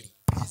kweli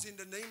is in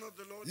the name of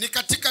the Lord. Ni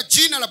katika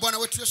jina la Bwana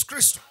wetu Yesu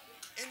Kristo.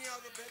 Any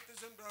other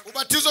baptism, brother,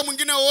 ubatizo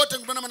mwingine wowote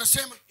Bwana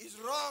anasema is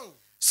wrong.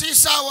 Si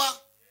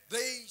sawa.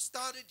 They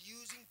started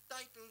using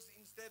titles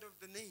instead of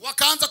the name.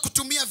 Wakaanza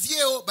kutumia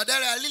vyeo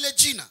badala ya lile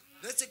jina.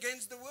 That's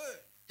against the word.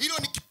 Hilo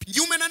ni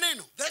kinyume na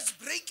neno. That's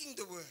breaking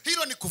the word.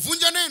 Hilo ni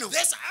kuvunja neno.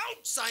 That's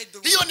outside the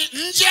word. Hiyo ni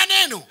nje ya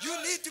neno.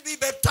 You need to be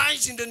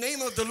baptized in the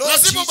name of the Lord.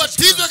 Lazima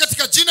ubatizwe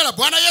katika jina la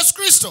Bwana Yesu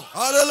Kristo.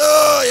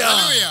 Hallelujah.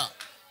 Hallelujah.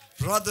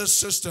 Brother,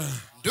 sister.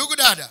 Ndugu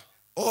dada.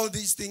 All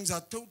these things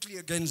are totally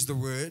against the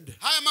word.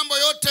 Haya mambo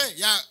yote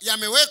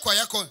yamewekwa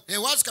yako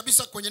wazi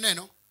kabisa kwenye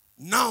neno.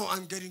 Now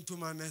I'm getting to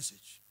my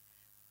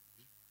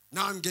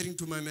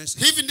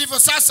message. Hivi ndivyo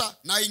sasa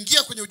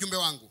naingia kwenye ujumbe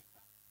wangu.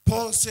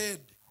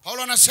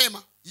 Paulo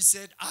anasema, he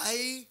said,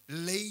 I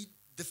laid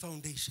the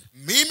foundation.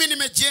 Mimi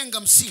nimejenga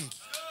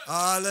msingi.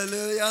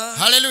 Hallelujah.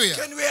 Hallelujah.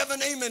 Can we have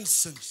an amen,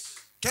 sense?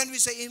 Can we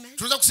say amen?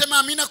 Tunaweza kusema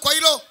amina kwa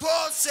hilo?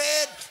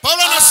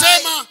 Paulo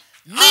anasema,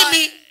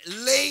 mimi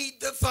laid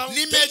the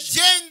foundation.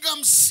 Nimejenga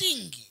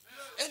msingi.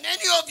 And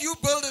any of you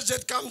builders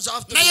that comes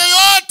after na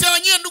yoyote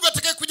wenyewe ndugu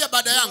atakayekuja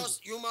baada yangu,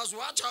 you must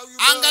watch how you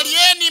build.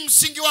 Angalieni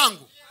msingi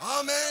wangu.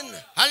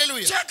 Amen.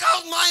 Hallelujah. Check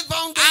out my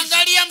foundation.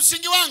 Angalia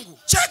msingi wangu.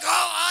 Check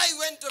how I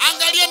went about.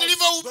 Angalia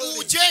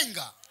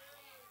nilivyoujenga.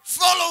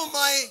 Follow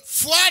my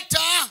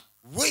fuata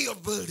way of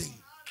building.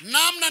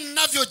 Namna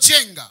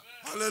ninavyojenga.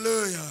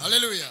 Hallelujah.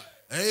 Hallelujah.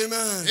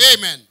 Amen.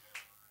 Amen.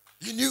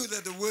 You knew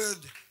that the word,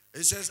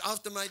 it says,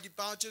 after my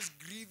departures,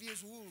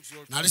 grievous wolves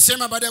will come. Na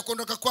alisema baada ya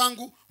kuondoka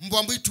kwangu,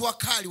 mbwa mwitu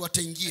wakali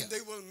wataingia.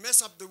 They will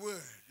mess up the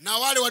word. Na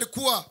wale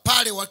walikuwa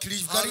pale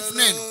wakilivarifu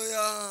neno.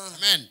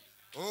 Amen.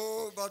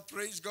 Oh, but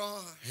praise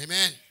God.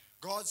 Amen.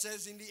 God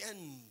says in the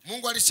end,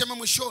 Mungu alisema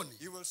mwishoni,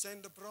 he will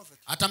send the prophet.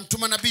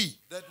 Atamtuma nabii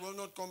That will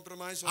not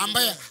compromise on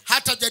ambaye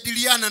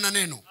hatajadiliana na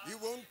neno. He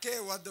won't care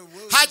what the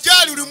world.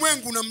 Hajali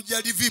ulimwengu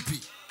unamjali vipi.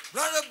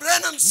 Brother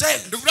Branham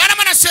said, Ndugu Branham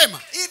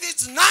anasema, if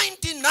it's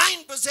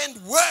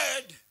 99%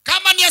 word,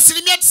 kama ni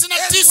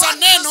 99%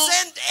 neno,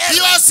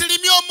 hiyo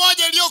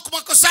 1% iliyo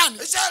makosani,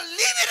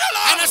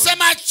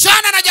 anasema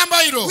achana na jambo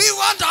hilo. We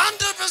want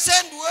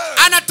 100% word.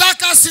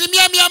 Anataka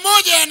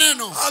 100% ya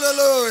neno.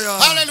 Hallelujah.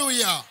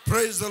 Hallelujah.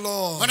 Praise the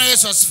Lord. Bwana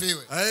Yesu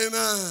asifiwe.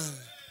 Amen.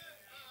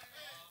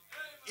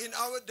 In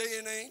our day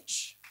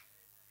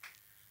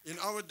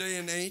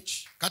and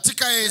age,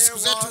 katika siku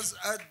zetu, there was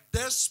a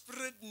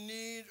desperate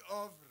need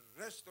of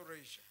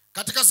restoration.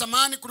 Katika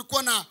zamani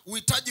kulikuwa na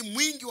uhitaji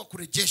mwingi wa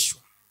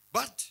kurejeshwa.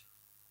 But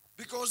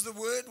because the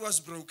word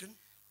was broken,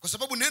 kwa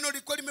sababu neno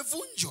lilikuwa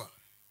limevunjwa.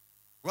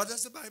 What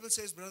does the Bible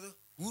says, brother?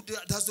 Who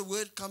does the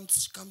word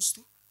comes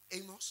to?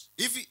 Amos.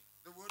 Hivi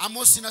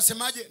Amos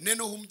inasemaje?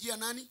 Neno humjia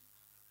nani?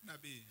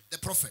 Nabii. The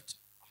prophet.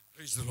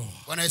 Praise the Lord.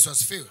 Bwana Yesu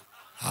asifiwe.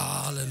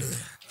 Hallelujah.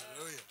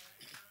 Hallelujah.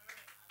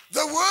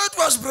 The word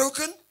was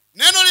broken.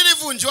 Neno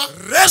lilivunjwa.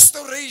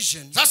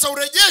 Restoration. Sasa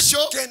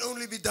urejesho can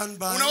only be done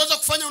by unaweza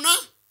kufanya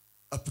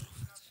a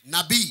prophet.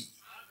 Nabii.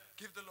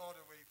 Give the Lord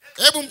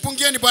away. Hebu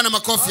mpungieni Bwana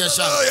makofi ya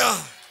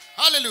shangwe.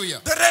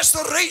 Hallelujah. The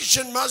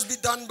restoration must be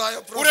done by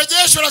a prophet.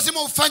 Urejesho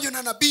lazima ufanywe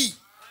na nabii.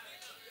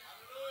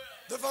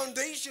 The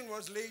foundation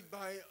was laid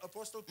by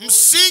Apostle Paul.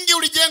 Msingi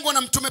ulijengwa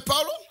na mtume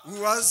Paulo,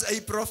 who was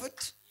a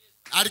prophet.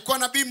 Alikuwa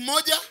nabii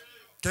mmoja.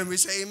 Can we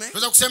say amen?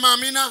 Tunaweza kusema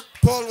amina.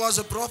 Paul was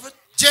a prophet.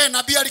 Je,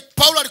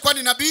 Paulo alikuwa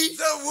ni nabii?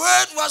 The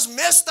word was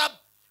messed up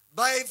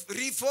by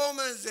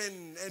reformers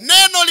and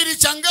neno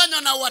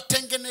lilichanganywa na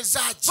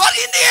watengenezaji. But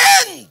in the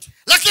end,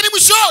 lakini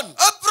mwishoni,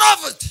 a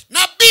prophet,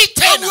 nabii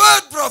tena, a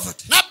word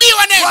prophet, nabii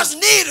wa neno was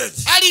needed,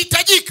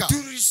 alihitajika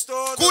to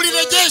restore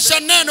kulirejesha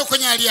neno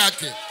kwenye hali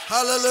yake.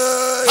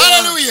 Hallelujah.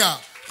 Hallelujah.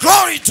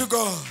 Glory to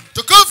God.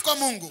 Tukufu kwa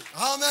Mungu.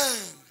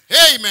 Amen.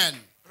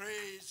 Amen.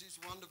 Praise his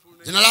wonderful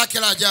name. Jina lake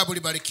la ajabu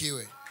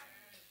libarikiwe.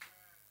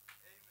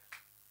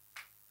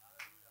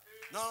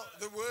 Now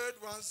the word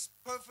was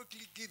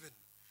perfectly given.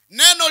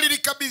 Neno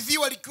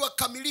lilikabidhiwa likiwa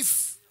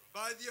kamilifu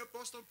by the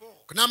Apostle Paul,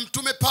 na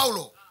mtume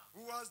Paulo,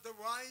 who was the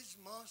wise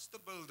master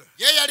builder.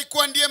 Yeye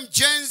alikuwa ndiye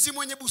mjenzi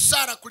mwenye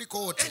busara kuliko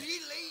wote. And he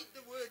laid the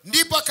word.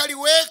 Ndipo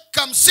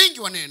akaliweka msingi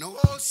wa neno.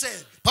 Paul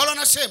said, Paulo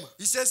anasema,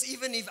 he says,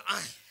 even if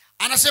I,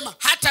 anasema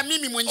hata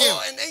mimi mwenyewe,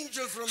 or an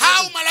angel from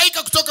hao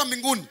malaika kutoka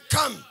mbinguni,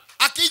 come,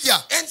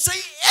 akija and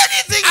say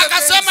anything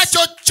akasema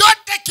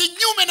chochote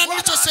kinyume na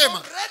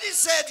nilichosema, already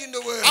said in the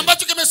word,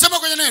 ambacho kimesema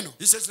kwenye neno,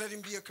 he says, let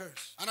him be accursed.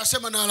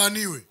 Anasema na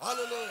alaniwe.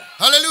 Hallelujah.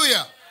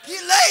 Hallelujah.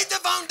 He laid the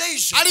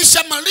foundation.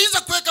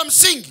 Alishamaliza kuweka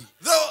msingi.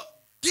 The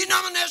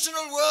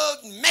denominational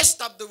world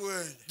messed up the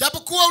word.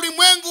 Japokuwa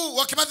ulimwengu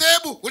wa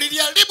kimadhehebu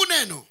kuharibu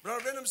neno.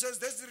 Brother Branham says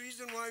that's the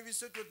reason why we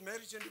sit with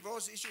marriage and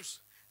divorce issues.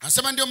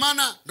 Anasema ndio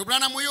maana ndugu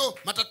Branham huyo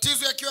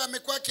matatizo yakiwa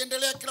yamekuwa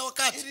yakiendelea kila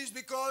wakati. It is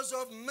because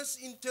of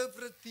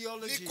misinterpreted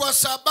theology. Ni kwa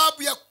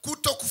sababu ya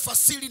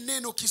kutokufasiri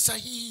neno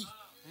kisahihi.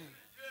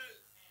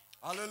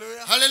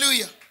 Hallelujah.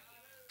 Hallelujah.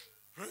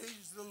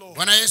 Praise the Lord.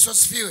 Bwana Yesu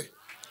asifiwe.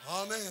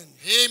 Amen.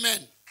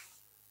 Amen.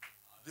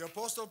 The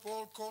Apostle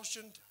Paul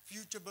cautioned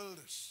future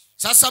builders.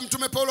 Sasa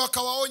mtume Paulo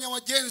akawaonya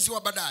wajenzi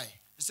wa baadaye.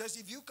 He says,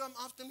 if you come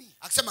after me,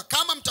 akasema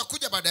kama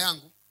mtakuja baada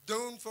yangu,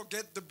 don't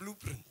forget the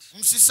blueprint.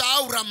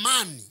 Msisahau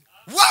ramani.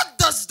 What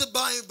does the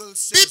Bible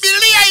say?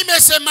 Biblia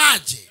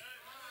imesemaje?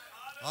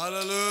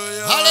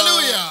 Hallelujah.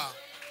 Hallelujah.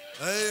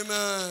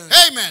 Amen.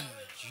 Amen.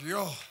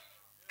 Yo.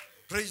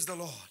 Praise the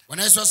Lord.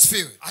 Bwana Yesu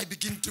asifiwe. I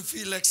begin to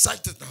feel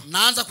excited now.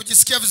 Naanza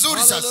kujisikia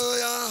vizuri sasa.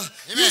 Hallelujah.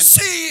 Amen. You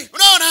see,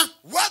 unaona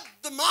what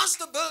the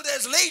master builder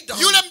has laid down.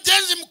 Yule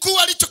mjenzi mkuu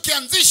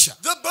alichokianzisha.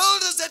 The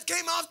builders that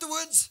came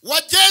afterwards,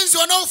 wajenzi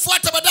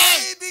wanaofuata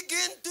baadaye, they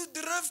begin to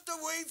drift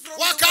away from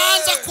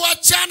wakaanza the word.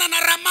 kuachana na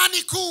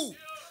ramani kuu.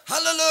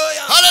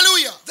 Hallelujah.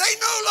 Hallelujah. They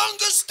no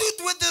longer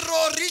stood with the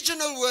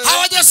original word.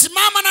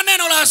 Hawajasimama na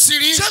neno la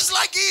asili. Just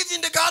like Eve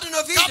in the Garden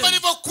of Eden. Kama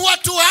ilivyokuwa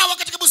tu Hawa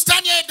katika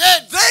bustani ya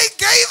Eden. They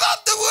gave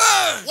up the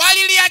word.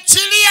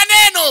 Waliliachilia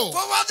neno.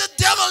 For what the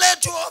devil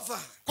had to offer.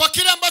 Kwa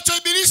kile ambacho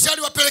ibilisi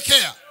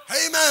aliwapelekea.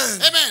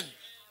 Amen. Amen.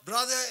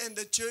 Brother, and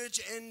the church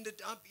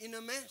ended up in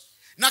a mess.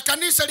 Na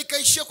kanisa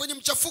likaishia kwenye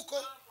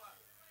mchafuko.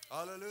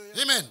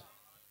 Hallelujah. Amen.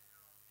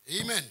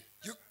 Amen.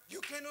 You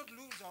cannot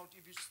lose out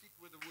if you stick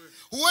with the word.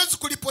 Huwezi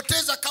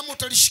kulipoteza kama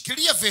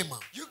utalishikilia vema.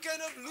 You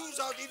cannot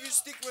lose out if you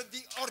stick with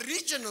the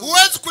original.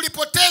 Huwezi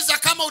kulipoteza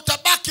kama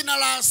utabaki na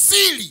la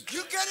asili.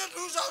 You cannot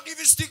lose out if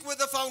you stick with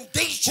the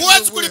foundation.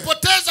 Huwezi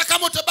kulipoteza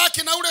kama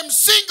utabaki na ule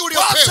msingi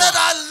uliopewa. God said,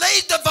 I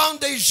laid the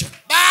foundation.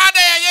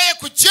 Baada ya yeye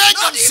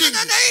kujenga msingi, not even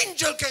an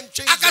angel can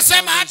change.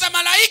 Akasema hata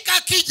malaika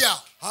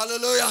akija.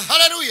 Hallelujah.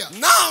 Hallelujah.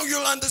 Now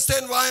you'll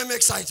understand why I'm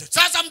excited.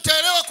 Sasa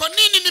mtaelewa kwa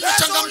nini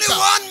nimechangamka. There's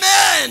only one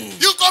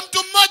man. Yuko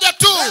mtu mmoja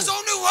tu. There's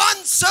only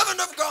one servant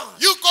of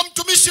God. Yuko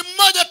mtumishi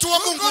mmoja tu wa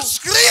Mungu. Who could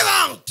scream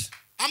out.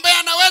 Ambaye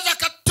anaweza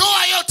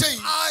katoa yote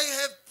hii. I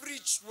have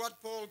preached what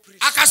Paul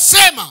preached.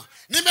 Akasema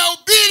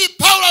nimehubiri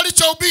Paulo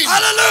alichohubiri.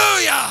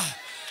 Hallelujah.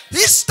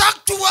 He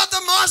stuck to what the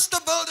master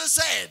builder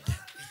said.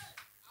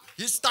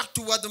 He stuck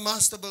to what the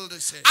master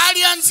builder said.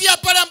 Alianzia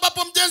pale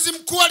ambapo mjenzi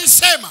mkuu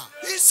alisema.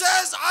 He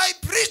says, I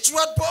preach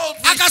what Paul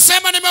preached.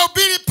 Akasema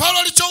nimehubiri Paulo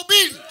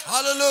alichohubiri.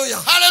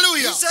 Hallelujah.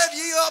 Hallelujah. He said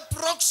he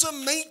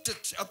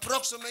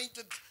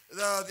approximated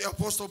the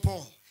Apostle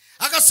Paul.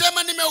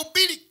 Akasema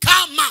nimehubiri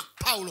kama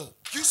Paulo.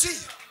 You see,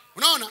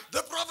 unaona?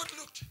 The prophet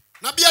looked.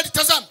 Nabii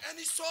alitazama. And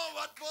he saw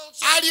what Paul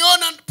said.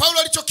 Aliona Paulo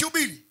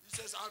alichokihubiri. He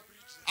says, I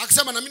preach.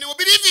 Akasema na mimi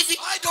nihubiri hivi hivi.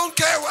 I don't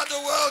care what the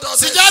world does.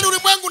 Sijali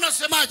ulimwengu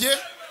unasemaje.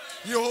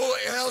 You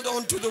held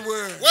on to the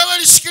word. Wewe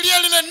lishikilia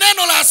lile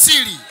neno la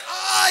asili.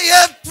 I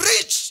have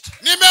preached.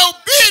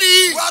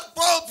 Nimehubiri what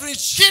Paul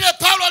preached. Kile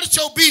Paulo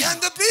alichohubiri.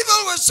 And the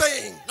people were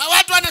saying. Na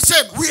watu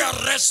wanasema. We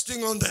are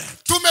resting on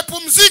that.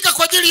 Tumepumzika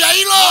kwa ajili ya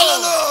hilo.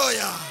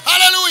 Hallelujah.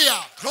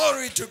 Hallelujah.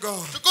 Glory to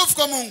God. Tukufu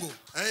kwa Mungu.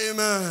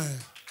 Amen.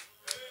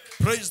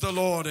 Praise the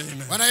Lord.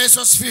 Amen. Bwana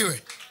Yesu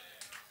asifiwe.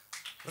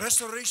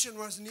 Restoration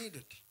was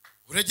needed.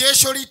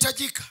 Urejesho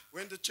ulihitajika.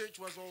 When the church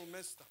was all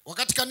messed up.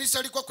 Wakati kanisa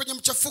lilikuwa kwenye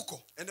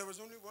mchafuko. And there was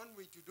only one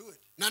way to do it.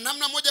 Na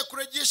namna moja ya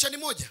kurejesha ni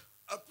moja.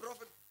 A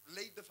prophet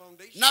laid the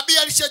foundation. Nabii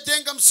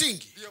alishajenga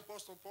msingi. The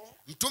Apostle Paul.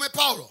 Mtume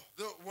Paulo.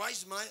 The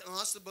wise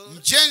master builder.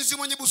 Mjenzi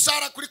mwenye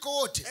busara kuliko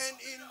wote.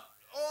 And in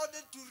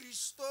order to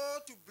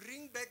restore, to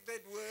bring back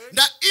that word.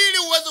 Na ili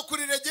uweze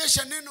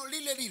kulirejesha neno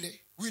lile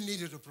lile. We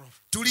needed a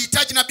prophet.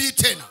 Tulihitaji nabii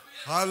tena.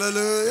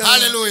 Hallelujah.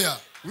 Hallelujah.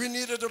 We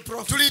needed a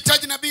prophet.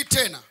 Tulihitaji nabii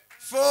tena.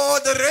 For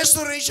the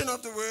restoration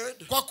of the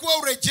word. Kwa kuwa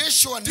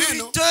urejesho wa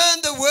neno. To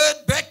return the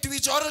word back to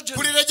its origin.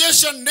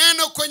 Kulirejesha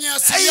neno kwenye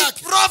asili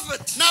yake. A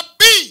prophet.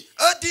 Nabii.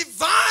 A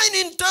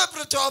divine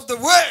interpreter of the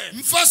word.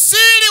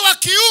 Mfasiri wa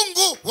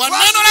kiungu wa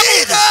neno la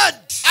Mungu.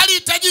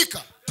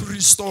 Alihitajika. To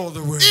restore the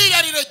word. Ili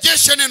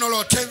alirejeshe neno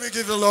lote. Can we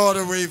give the Lord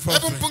a wave for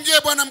Hebu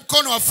mpungie Bwana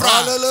mkono wa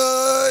furaha.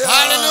 Hallelujah.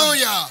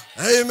 Hallelujah.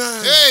 Amen.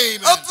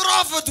 Amen. A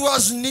prophet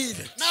was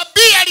needed.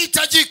 Nabii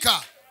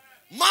alihitajika.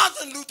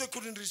 Martin Luther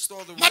couldn't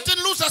restore the word. Martin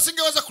Luther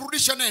asingeweza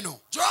kurudisha neno.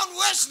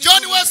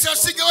 John Wesley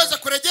asingeweza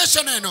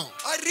kurejesha neno.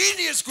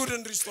 Irenaeus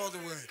couldn't restore the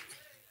word.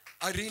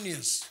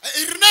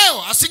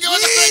 Ireneo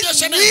asingeweza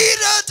kurejesha neno.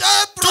 Needed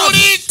a prophet.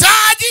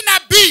 Tulihitaji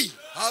nabii.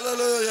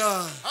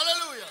 Hallelujah.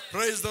 Hallelujah.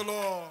 Praise the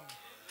Lord.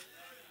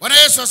 Bwana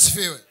Yesu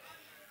asifiwe.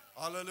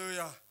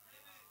 Hallelujah.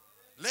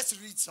 Let's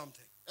read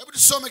something. Hebu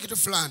tusome kitu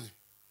fulani.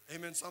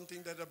 Amen.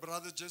 Something that a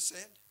brother just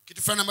said.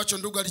 Kitu fulani ambacho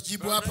ndugu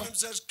alijibu hapa.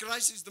 Says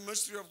Christ is the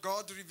mystery of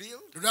God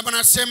revealed. Ndugu hapa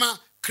anasema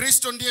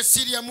Kristo ndiye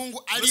siri ya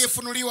Mungu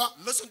aliyefunuliwa.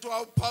 Listen to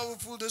how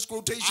powerful this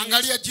quotation is.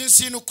 Angalia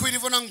jinsi nukuu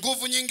ilivyo na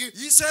nguvu nyingi.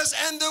 He says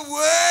and the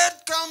word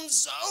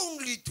comes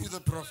only to the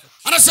prophet.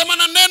 Anasema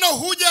na neno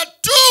huja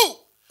tu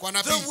kwa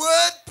nabii. The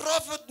word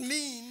prophet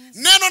means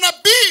neno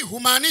nabii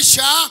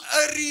humaanisha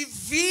a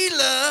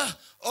revealer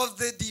of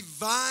the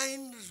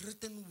divine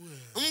written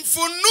word.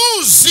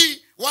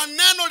 mfunuzi wa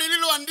neno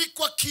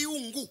lililoandikwa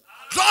kiungu.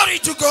 Glory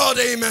to God,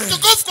 amen.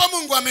 Tukufu kwa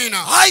Mungu,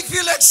 amina. I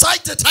feel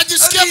excited.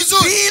 Najisikia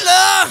vizuri.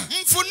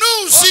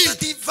 Mfunuzi of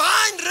the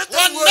divine written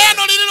wa word.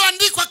 neno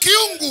lililoandikwa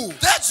kiungu.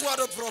 That's what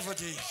a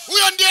prophet is.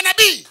 Huyo ndiye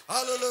nabii.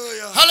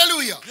 Hallelujah.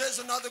 Hallelujah. Here's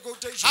another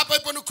quotation. Hapa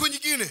ipo nukuu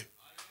nyingine.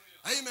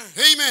 Amen.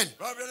 Amen.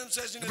 Abraham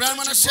says in Abraham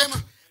the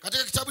anasema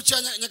katika kitabu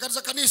cha Nyakati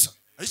za Kanisa.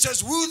 he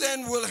says, who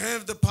then will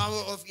have the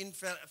power of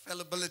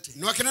infallibility?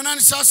 Ni wakina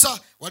nani sasa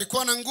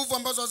walikuwa na nguvu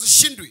ambazo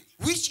hazishindwi?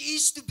 Which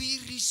is to be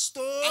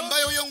restored.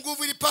 Ambayo hiyo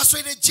nguvu ilipaswa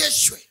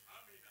irejeshwe.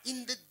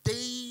 In the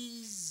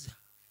days.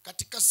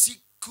 Katika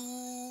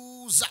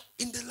siku za.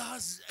 In the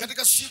last.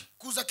 Katika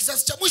siku za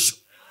kizazi cha mwisho.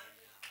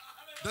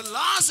 The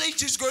last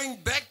age is going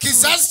back to.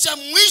 Kizazi cha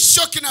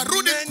mwisho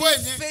kinarudi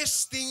kwenye.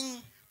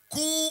 Manifesting.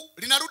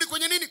 Linarudi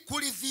kwenye nini?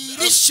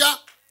 Kulidhihirisha.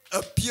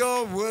 A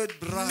pure word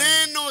bride.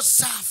 Neno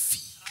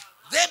safi.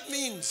 That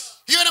means.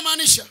 Hiyo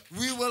inamaanisha.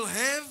 We will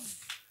have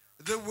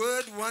the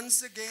word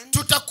once again.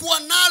 Tutakuwa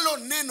nalo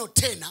neno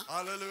tena.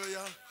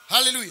 Hallelujah.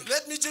 Hallelujah.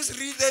 Let me just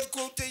read that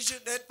quotation,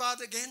 that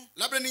part again.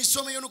 Labda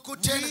nisome hiyo nukuu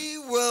tena. We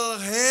will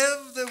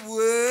have the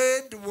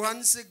word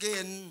once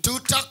again.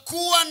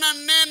 Tutakuwa na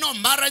neno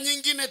mara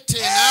nyingine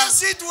tena.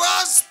 As it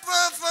was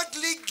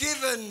perfectly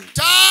given.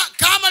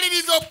 Kama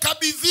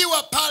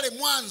lilivyokabidhiwa pale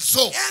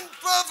mwanzo. And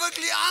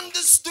perfectly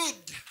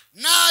understood.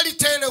 Na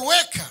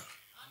litaeleweka.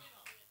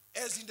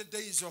 As in the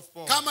days of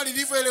Paul. Kama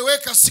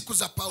lilivyoeleweka siku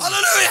za Paulo.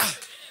 Hallelujah.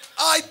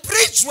 I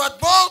preach what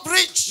Paul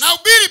preached. Na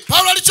ubiri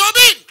Paulo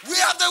alichohubiri. We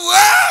have the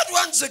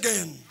word once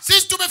again.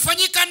 Sisi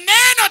tumefanyika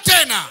neno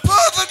tena.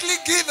 Perfectly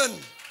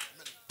given.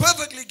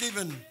 Perfectly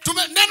given.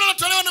 Neno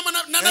latolewa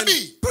na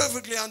nabii.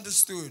 Perfectly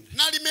understood.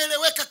 Na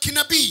limeeleweka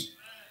kinabii.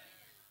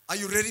 Are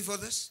you ready for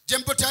this? Je,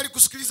 mpo tayari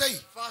kusikiliza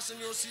hii?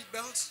 Fasten your seat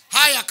belts.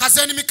 Haya,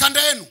 kazeni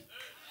mikanda yenu.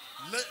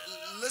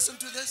 Listen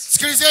to this.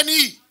 Sikilizeni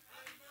hii.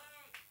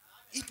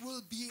 It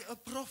will be a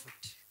prophet.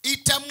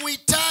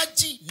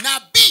 Itamuhitaji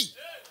nabii.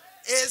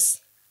 Is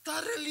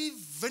thoroughly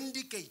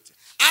vindicated.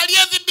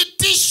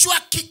 Aliyethibitishwa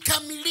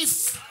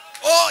kikamilifu.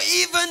 Or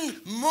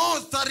even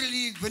more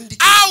thoroughly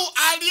vindicated. Au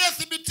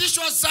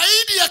aliyethibitishwa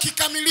zaidi ya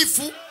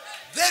kikamilifu.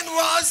 Than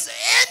was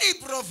any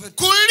prophet.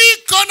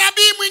 Kuliko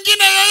nabii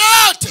mwingine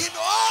yoyote. In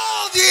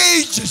all the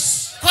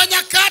ages. Kwa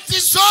nyakati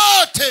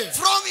zote.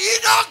 From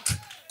Enoch.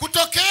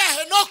 Kutokea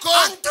Henoko.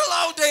 Until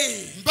our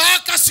day.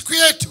 Mpaka siku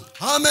yetu.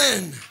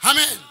 Amen.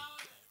 Amen.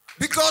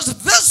 Because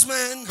this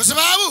man. Kwa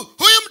sababu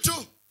huyu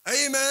mtu.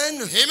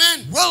 Amen.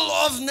 Amen. Will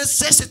of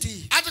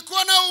necessity.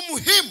 Atakuwa na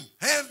umuhimu.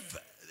 Have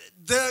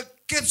the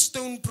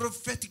capstone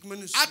prophetic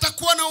ministry.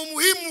 Atakuwa na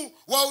umuhimu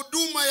wa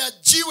huduma ya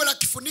jiwe la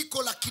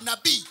kifuniko la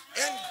kinabii.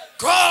 And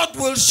God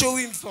will show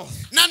him forth.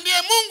 Na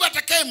ndiye Mungu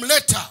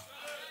atakayemleta.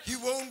 He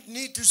won't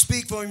need to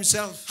speak for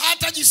himself.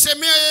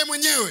 Hatajisemea yeye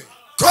mwenyewe.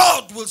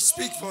 God will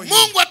speak for him.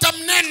 Mungu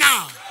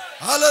atamnena.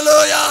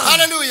 Hallelujah.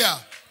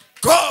 Hallelujah.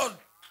 God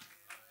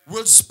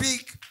will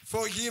speak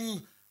for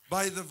him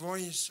by the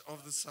voice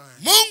of the sign.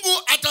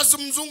 Mungu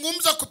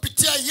atazungumza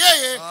kupitia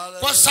yeye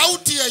kwa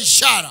sauti ya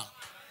ishara.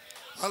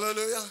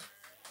 Hallelujah.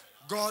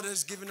 God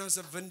has given us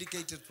a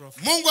vindicated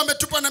prophet. Mungu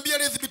ametupa nabii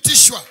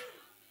aliyethibitishwa.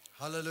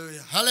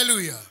 Hallelujah.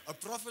 Hallelujah. A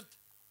prophet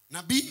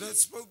nabii that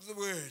spoke the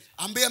word.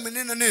 Ambaye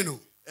amenena neno.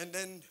 And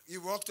then he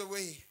walked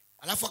away.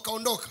 Alafu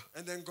akaondoka.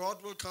 And then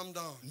God will come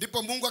down.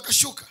 Ndipo Mungu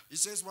akashuka. He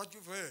says what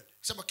you've heard.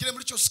 Sema kile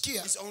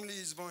mlichosikia. It's only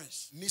his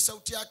voice. Ni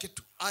sauti yake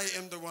tu. I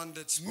am the one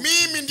that spoke.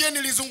 Mimi ndiye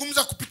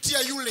nilizungumza kupitia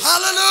yule.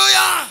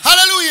 Hallelujah.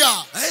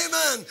 Hallelujah.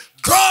 Amen.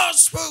 God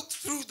spoke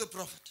through the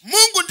prophet.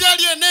 Mungu ndiye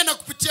aliyenena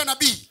kupitia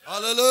nabii.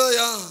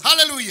 Hallelujah.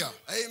 Hallelujah.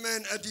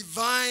 Amen. A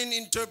divine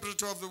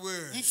interpreter of the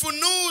word.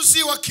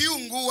 Mfunuzi wa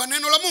kiungu wa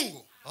neno la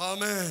Mungu.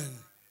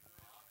 Amen.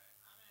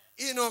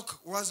 Enoch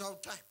was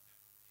our type.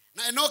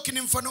 Na Enoki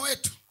ni mfano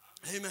wetu.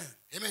 Amen.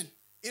 Amen.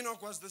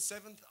 Enoch was the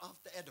seventh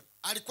after Adam.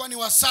 Alikuwa ni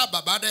wa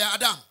saba baada ya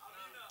Adamu.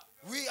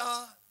 We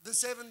are the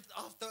seventh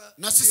after.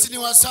 Na sisi ni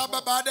wa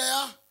saba baada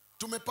ya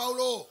Mtume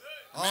Paulo.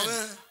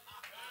 Amen.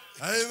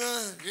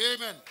 Amen.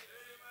 Amen.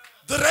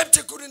 The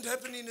rapture couldn't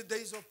happen in the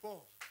days of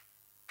Paul.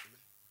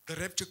 The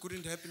rapture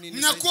couldn't happen in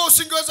the days of Paul.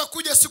 Usingeweza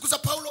kuja siku za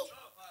Paulo.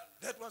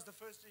 That was the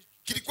first issue.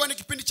 Kilikuwa ni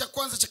kipindi cha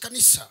kwanza cha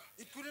kanisa.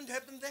 It couldn't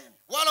happen then.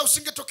 Wala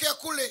usingetokea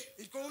kule.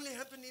 It could only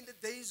happen in the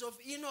days of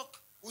Enoch.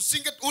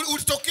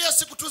 Ulitokea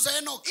siku tu za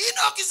Enoch.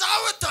 Enoch is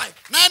our type.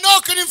 Na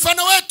Enoch ni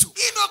mfano wetu.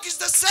 Enoch is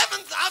the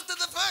seventh after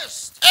the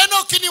first.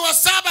 Enoch ni wa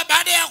saba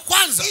baada ya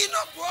kwanza.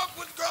 Enoch walked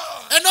with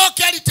God. Enoch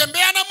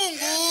alitembea na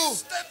Mungu.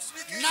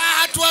 Na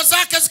hatua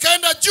zake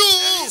zikaenda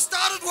juu. He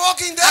started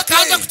walking that way.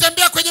 Akaanza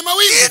kutembea kwenye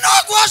mawingu.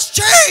 Enoch was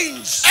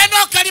changed.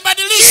 Enoch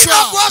alibadilishwa.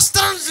 Enoch was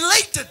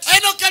translated.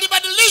 Enoch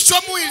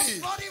alibadilishwa mwili.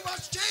 Your body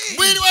was changed.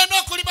 Mwili wa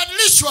Enoch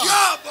ulibadilishwa.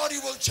 Your body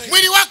will change.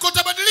 Mwili wako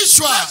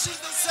utabadilishwa. This is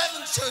the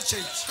seventh church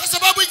age. Kwa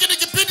sababu hiki ni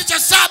kipindi cha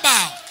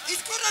saba. It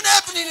couldn't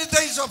happen in the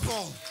days of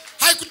Paul.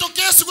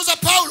 Haikutokea siku za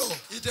Paulo.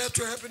 It had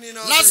to happen in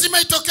our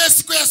lazima itokee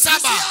siku ya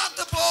saba.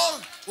 after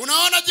Paul,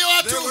 unaona je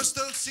watu? there were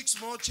still 6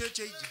 more church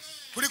ages.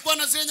 Kulikuwa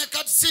na zile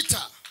nyakati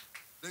 6.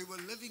 They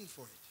were living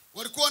for it.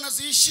 walikuwa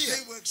wanaziishia,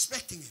 They were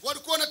expecting it.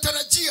 walikuwa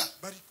wanatarajia,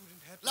 But it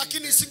couldn't happen.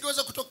 lakini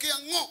isingeweza kutokea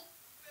ngo.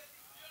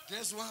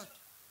 Guess what?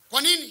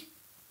 Kwa nini?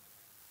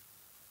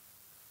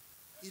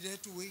 It had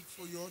to wait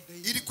for your day.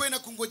 Ilikuwa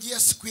inakungojea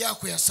siku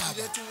yako ya It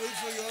saba. had to wait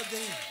for your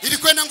day.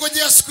 Ilikuwa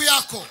inangojea siku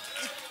yako.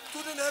 It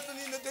couldn't happen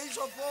in the days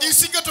of old.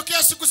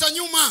 Isingetokea siku za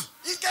nyuma.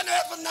 It can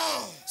happen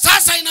now.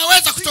 Sasa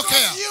inaweza Because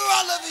kutokea. you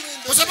are living in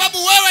the Kwa day.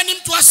 sababu wewe ni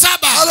mtu wa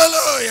saba.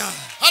 Hallelujah.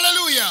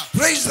 Hallelujah.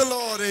 Praise the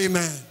Lord.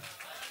 Amen.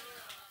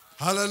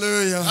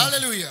 Hallelujah.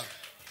 Hallelujah.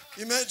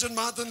 Imagine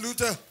Martin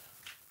Luther.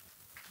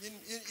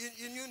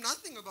 You knew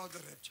nothing about the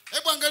rapture.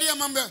 Hebu angalia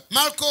mambo ya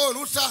Marco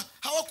Luther,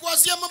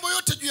 hawakuwazia mambo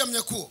yote juu ya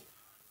mnyakuo.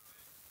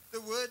 The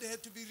word had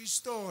to be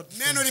restored.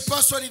 Neno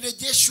lipaswa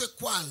lirejeshwe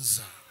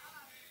kwanza.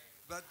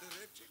 But the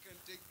rapture can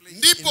take place.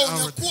 Ndipo in our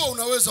unyakuo day.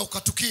 unaweza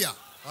ukatukia.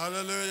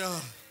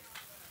 Hallelujah.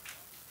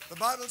 The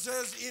Bible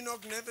says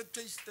Enoch never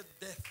tasted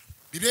death.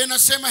 Biblia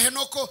inasema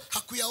Henoko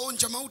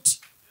hakuyaonja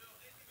mauti.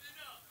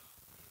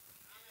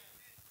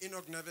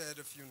 Enoch never had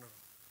a funeral.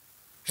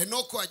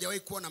 Henoko hajawahi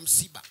kuwa na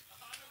msiba.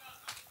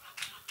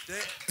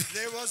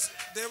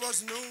 There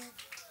was no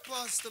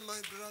pastor,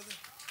 my brother.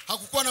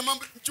 Hakukuwa na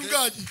mambo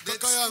mchungaji That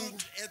kaka yangu.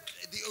 stood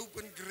at the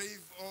open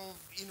grave of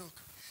Enoch.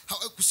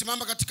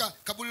 Kusimama katika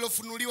kaburi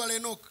lilofunuliwa la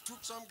Henoko.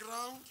 Took some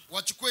ground.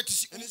 Wachukue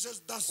And it says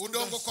dust to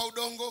udongo dust. kwa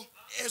udongo,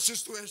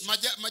 Ashes to ashes.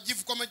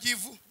 majivu kwa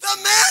majivu. The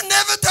man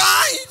never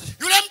died.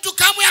 Yule mtu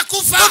kamwe The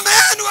hakufa.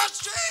 man was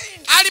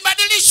changed.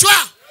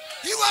 Alibadilishwa.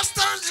 He was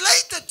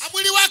translated.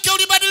 Mwili wake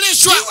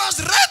ulibadilishwa. He was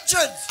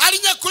raptured.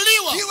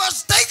 Alinyakuliwa. He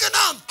was taken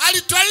up.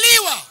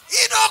 Alitwaliwa.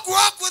 Enoch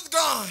walked with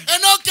God.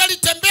 Enoki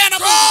alitembea na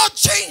Mungu. God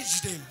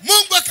changed him.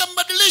 Mungu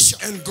akambadilisha.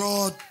 And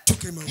God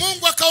took him away.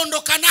 Mungu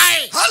akaondoka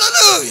naye.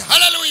 Hallelujah.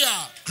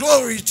 Hallelujah.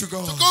 Glory to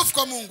God. Tukufu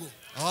kwa Mungu.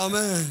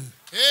 Amen.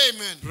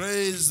 Amen.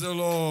 Praise the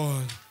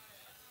Lord.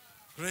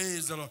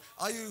 Praise the Lord.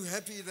 Are you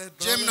happy that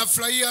Je, brother,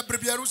 mnafurahia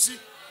bibi harusi?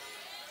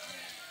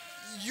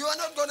 you are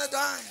not going to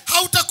die?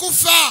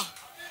 Hautakufa.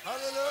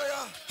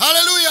 Hallelujah.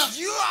 Hallelujah.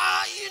 You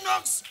are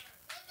Enoch's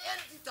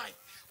antitype.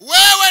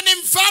 Wewe ni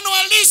mfano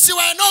halisi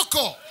wa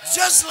Enoko.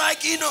 Just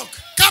like Enoch.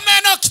 Kama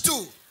Enoki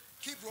tu.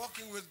 Keep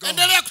walking with God.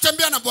 Endelea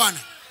kutembea na Bwana.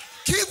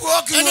 Keep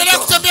walking with Endelea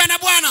God. kutembea na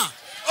Bwana.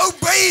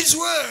 Obey his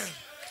word.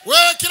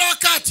 Wewe kila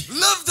wakati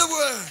Love the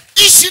word.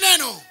 ishi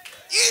neno.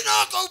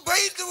 Enoch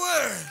obeyed the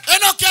word.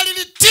 Enoki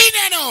alilitii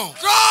neno.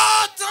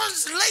 God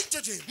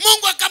translated him.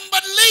 Mungu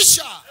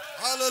akambadilisha.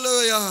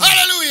 Hallelujah.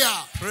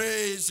 Hallelujah.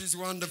 Praise his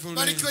wonderful name.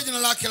 Barikiwe jina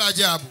lake la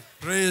ajabu.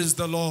 Praise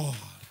the Lord.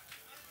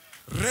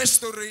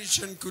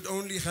 Restoration could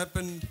only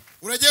happen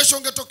Urejesho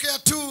ungetokea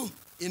tu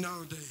in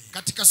our day.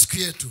 katika siku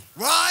yetu.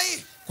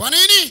 Why? Kwa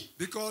nini?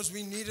 Because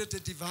we needed a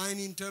divine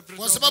interpreter.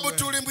 Kwa of the sababu word.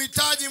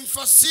 tulimhitaji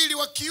mfasiri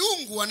wa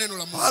kiungu wa neno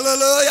la Mungu.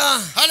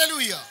 Hallelujah.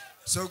 Hallelujah.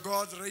 So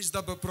God raised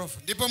up a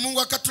prophet. Ndipo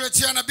Mungu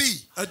akatuletea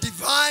nabii, A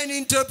divine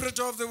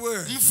interpreter of the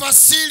word.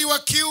 mfasiri wa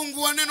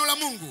kiungu wa neno la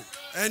Mungu.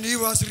 And he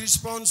was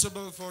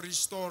responsible for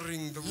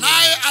restoring the word.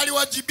 Naye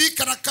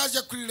aliwajibika na kazi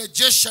ya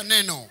kulirejesha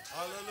neno.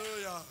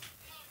 Hallelujah.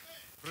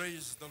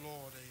 Praise the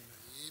Lord.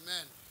 Amen.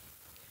 Amen.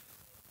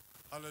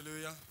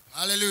 Hallelujah.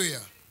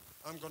 Hallelujah.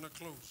 I'm going to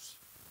close.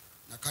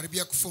 Na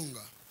karibia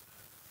kufunga.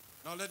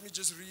 Now let me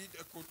just read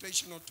a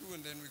quotation or two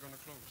and then we're going to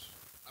close.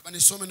 Hapa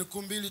nisome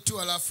nukuu mbili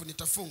tu alafu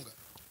nitafunga.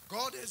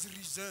 God has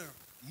reserved.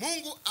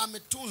 Mungu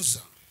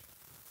ametunza.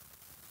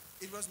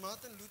 It was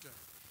Martin Luther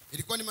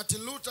Ilikuwa ni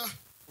Martin Luther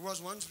who was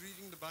once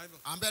reading the Bible.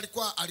 ambaye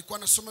alikuwa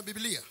anasoma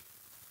Biblia.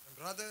 And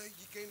brother,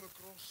 he came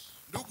across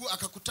Ndugu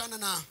akakutana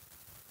na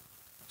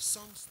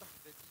some stuff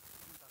that he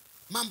couldn't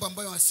understand. mambo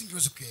ambayo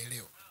asingeweza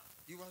kuyaelewa.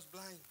 He was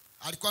blind.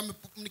 Alikuwa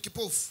ni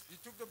kipofu. He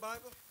took the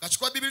Bible,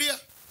 Akachukua Biblia,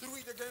 threw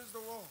it against the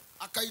wall.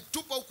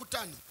 akaitupa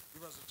ukutani.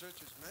 He was the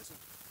church's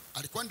messenger.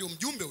 Alikuwa ndio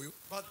mjumbe huyo,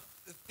 But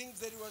the things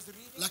that he was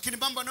reading lakini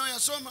mambo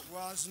anayoyasoma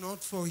was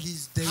not for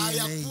his day and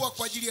hayakuwa age.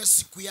 kwa ajili ya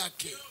siku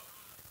yake.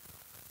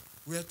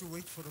 We had to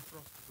wait for the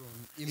prophet to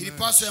emerge.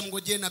 Ilipaswa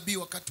yamngojee nabii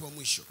wakati wa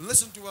mwisho.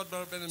 Listen to what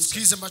Brother Branham said.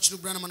 Sikiza ambacho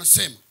ndugu Branham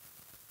anasema.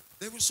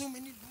 There were so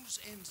many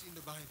loose ends in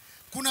the Bible.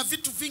 Kuna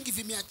vitu vingi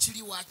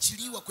vimeachiliwa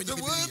kwenye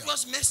The word Biblia.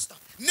 was messed up.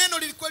 Neno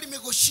lilikuwa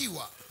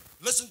limegoshiwa.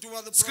 Listen to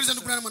what the Sikiliza prophet ndugu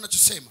said. Branham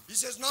anachosema. He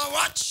says, now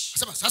watch.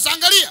 Sema sasa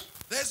angalia.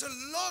 There's a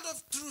lot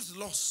of truth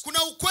lost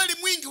Kuna ukweli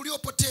mwingi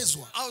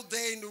uliopotezwa out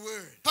there in the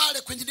word.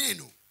 pale kwenye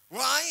neno.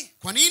 Why?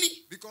 Kwa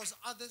nini? Because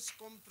others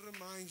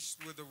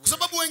compromised with the Kwa word.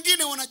 sababu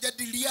wengine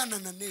wanajadiliana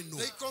na neno.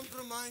 They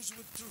compromised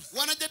with truth.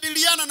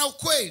 Wanajadiliana na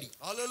ukweli.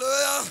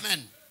 Hallelujah.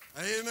 Amen.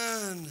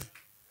 Amen.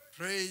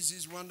 Praise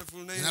his wonderful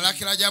name. Jina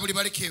lake la ajabu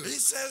libarikiwe. He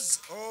says,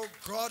 oh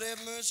God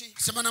have mercy.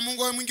 Sema na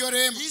Mungu awe mwingi wa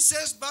rehema. He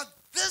says, but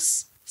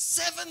this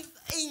seventh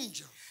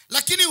angel,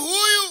 Lakini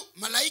huyu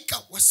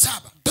malaika wa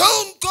saba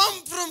don't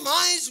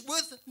compromise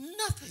with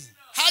nothing.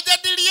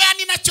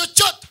 hajadiliani na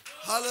chochote.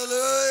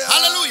 Hallelujah.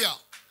 Hallelujah.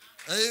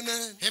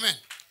 Amen. Amen.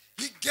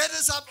 He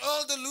gathers up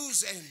all the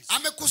loose ends.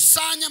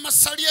 Amekusanya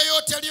masalia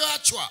yote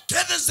yaliyoachwa.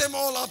 Gathers them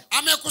all up.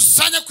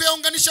 Amekusanya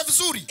kuyaunganisha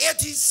vizuri.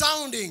 At his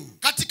sounding.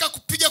 Katika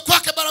kupiga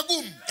kwake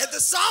baragumu. At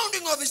the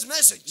sounding of his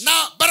message.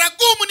 Na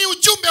baragumu ni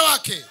ujumbe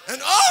wake.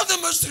 And all the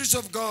mysteries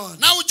of God.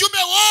 Na ujumbe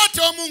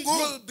wote wa Mungu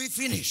will be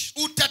finished.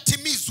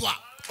 Utatimizwa.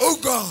 Oh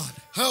God.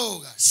 Oh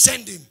God.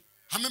 Send him.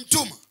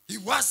 Amemtuma. He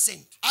was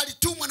sent.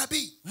 Alitumwa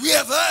nabii. We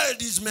have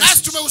heard his message.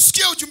 Nasi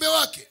tumeusikia ujumbe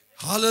wake.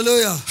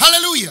 Hallelujah.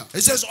 Hallelujah.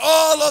 It says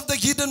all of the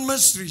hidden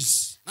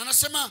mysteries. Na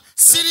anasema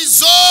siri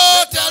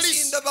zote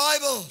halisi in the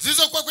Bible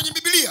zilizokuwa kwenye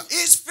Biblia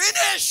is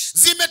finished.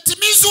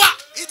 Zimetimizwa.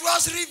 It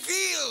was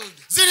revealed.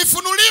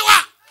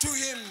 Zilifunuliwa to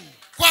him.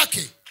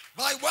 Kwake.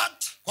 By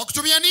what? Kwa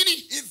kutumia nini?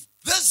 If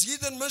this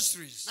hidden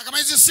mysteries. Na kama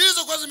hizi siri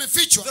zilizokuwa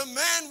zimefichwa. The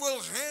man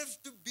will have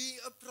to be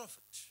a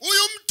prophet.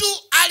 Huyu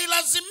mtu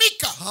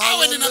alilazimika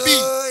awe ni nabii.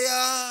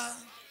 Hallelujah.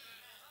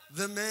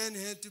 The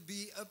man had to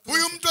be a prophet.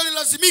 Huyu mtu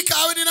alilazimika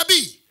awe ni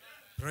nabii.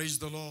 Praise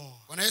the Lord.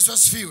 Bwana Yesu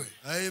asifiwe.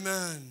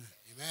 Amen.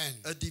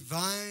 Amen. A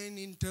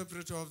divine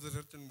interpreter of the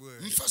written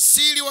word.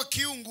 Mfasiri wa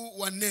kiungu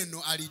wa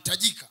neno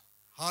alihitajika.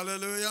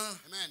 Hallelujah.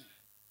 Amen.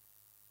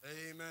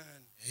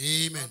 Amen.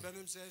 Amen.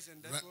 Abraham says,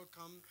 and that will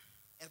come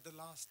at the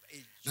last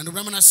age. Na ndio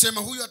Abraham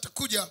anasema huyu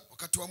atakuja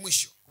wakati wa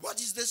mwisho. What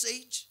is this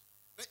age?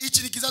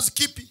 Hichi ni kizazi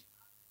kipi?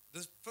 The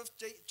fifth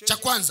church. Cha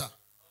kwanza.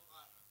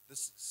 The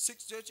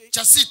sixth church age.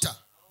 Cha sita.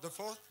 The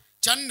fourth.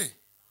 Cha nne.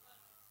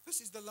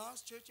 This is the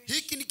last church age.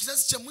 Hiki ni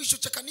kizazi cha mwisho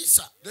cha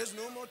kanisa. There's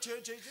no more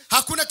church ages.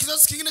 Hakuna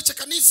kizazi kingine cha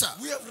kanisa.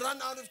 We have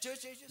run out of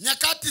church ages.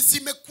 Nyakati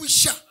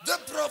zimekwisha. The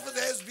prophet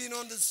has been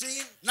on the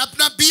scene. Na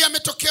nabii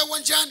ametokea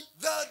uwanjani.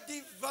 The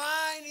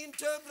divine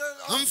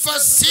interpreter.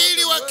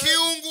 Mfasiri wa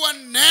kiungu wa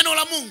neno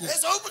la Mungu.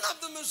 Has opened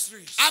up the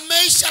mysteries.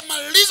 Ameisha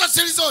maliza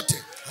siri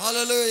zote.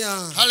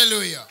 Hallelujah.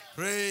 Hallelujah.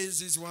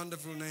 Praise his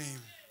wonderful name.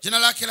 Jina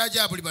lake la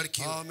ajabu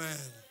libarikiwe.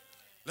 Amen.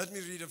 Let me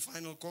read a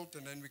final quote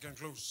and then we can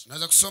close.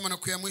 Naweza kusoma na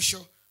kuya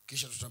mwisho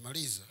kisha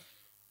tutamaliza.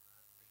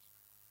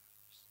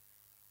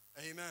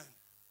 Amen.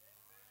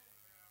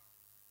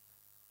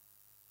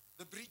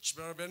 The breach,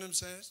 Brother Branham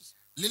says.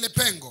 Lile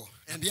pengo.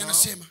 Nabii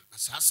anasema na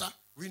sasa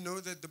we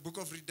know that the book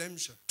of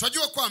redemption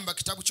tunajua kwamba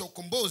kitabu cha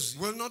ukombozi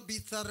will not be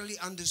thoroughly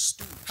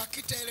understood.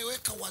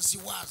 Hakitaeleweka wazi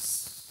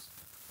wazi.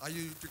 Are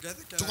you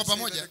together? Can Tuko I say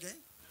pamoja? that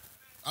again?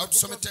 Au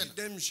tusome tena.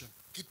 Redemption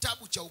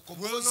kitabu cha will not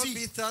ukombozi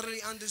be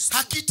thoroughly understood.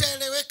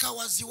 Hakitaeleweka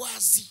wazi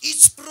wazi.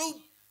 It's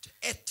probed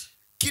at.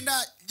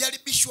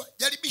 Kinajaribishwa.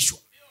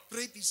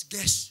 Probe is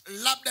guess.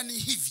 Labda ni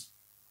hivi.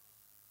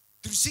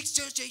 Through 6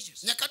 church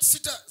ages. Nyakati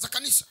 6 za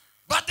kanisa.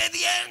 But at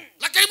the end,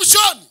 lakini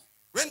mwishoni,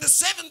 when the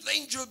 7th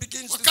angel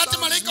begins wakati to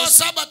malaika wa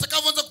 7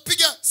 atakapoanza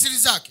kupiga siri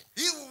zake,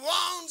 he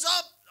wounds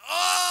up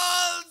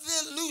all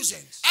the loose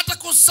ends.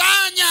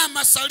 Atakusanya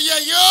masalia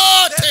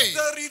yote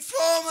the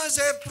reformers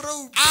have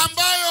probed,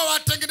 ambayo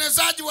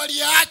watengenezaji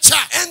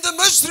waliacha. And the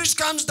mysteries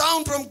comes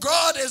down from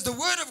God as the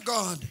word of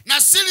God.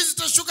 Na siri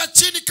zitashuka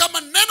chini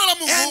kama neno la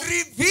Mungu. And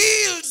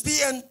reveals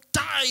the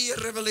entire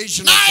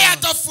revelation of God. Naye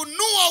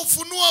atafunua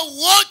ufunuo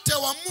wote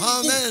wa Mungu.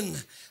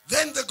 Amen.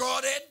 Then the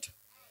Godhead,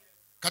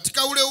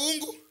 katika ule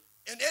uungu,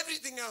 and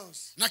everything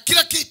else, na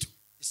kila kitu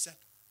is set.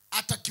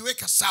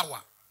 Atakiweka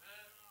sawa.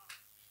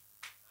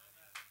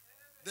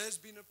 There's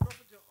been a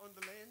prophet on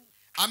the land.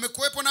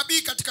 Amekuwepo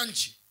nabii katika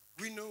nchi.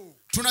 We know.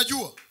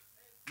 Tunajua.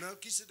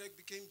 Melchizedek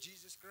became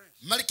Jesus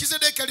Christ.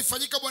 Melchizedek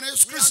alifanyika Bwana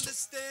Yesu Kristo.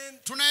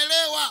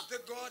 Tunaelewa the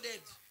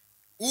Godhead.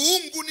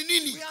 Uungu ni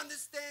nini? We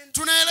understand.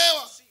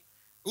 Tunaelewa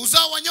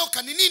uzao wa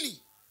nyoka ni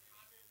nini?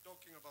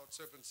 Talking about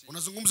serpent seed.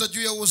 Unazungumza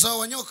juu ya uzao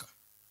wa nyoka.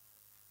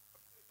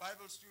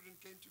 Bible student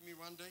came to me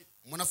one day.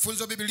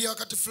 Mwanafunzi wa Biblia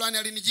wakati fulani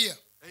alinijia.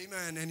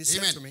 Amen. And he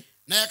said to me.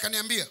 Naye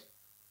akaniambia.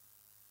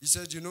 He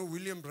said, you know,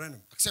 William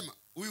Branham. Akasema,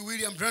 huyu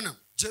William Branham.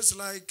 Just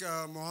like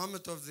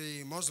Muhammad of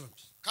the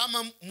Muslims.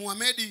 Kama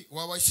Muhamedi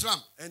wa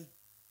Waislamu. And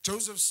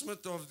Joseph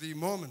Smith of the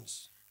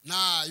Mormons.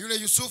 Na yule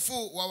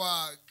Yusufu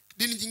wa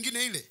dini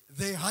nyingine ile.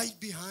 They hide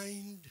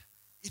behind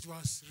it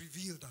was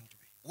revealed unto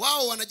me.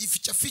 Wao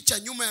wanajificha ficha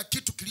nyuma ya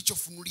kitu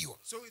kilichofunuliwa.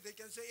 So they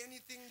can say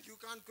anything, you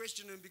can't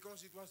question them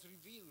because it was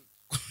revealed.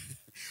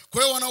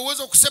 Kwa hiyo wana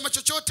uwezo kusema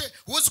chochote,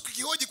 huwezi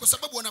kukihoji kwa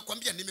sababu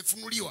wanakuambia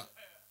nimefunuliwa.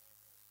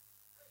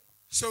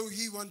 So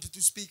he wanted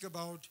to speak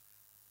about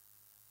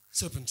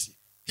serpent seed.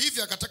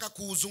 Hivi akataka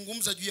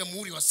kuzungumza juu ya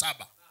muhuri wa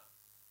 7.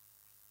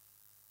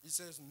 He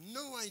says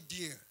no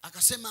idea.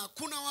 Akasema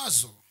hakuna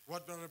wazo.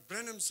 What Brother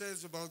Branham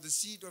says about the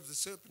seed of the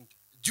serpent.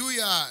 Juu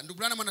ya ndugu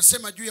Branham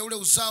anasema juu ya ule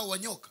uzao wa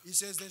nyoka. He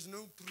says there's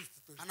no proof.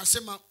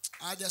 Anasema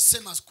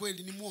hajasema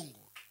kweli, ni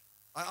mwongo.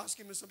 I asked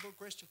him a simple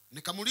question.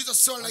 Nikamuuliza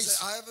swali rahisi.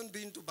 I haven't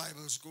been to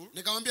Bible school.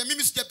 Nikamwambia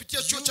mimi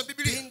sijapitia chuo cha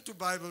Biblia. You've been to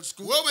Bible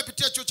school. Wewe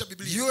umepitia chuo cha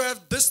Biblia. You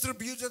have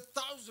distributed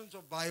thousands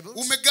of Bibles.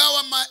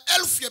 Umegawa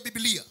maelfu ya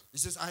Biblia. He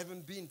says I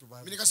haven't been to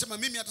Bible. Mimi nikasema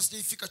mimi hata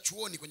sijaifika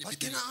chuoni kwenye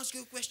Biblia. Can I ask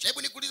you a question?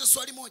 Hebu nikuulize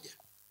swali moja.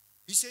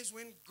 He says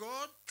when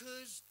God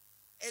cursed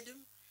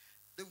Adam,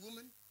 the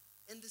woman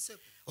and the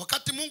serpent.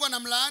 Wakati Mungu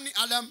anamlaani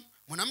Adam,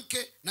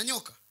 mwanamke na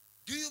nyoka.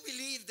 Do you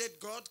believe that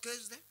God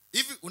cursed them?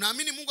 Hivi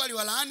unaamini Mungu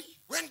aliwalaani?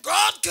 When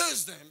God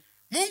cursed them,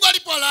 Mungu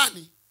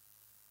alipolaani,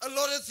 a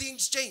lot of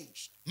things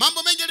changed.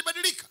 mambo mengi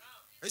yalibadilika.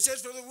 He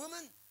says for the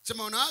woman,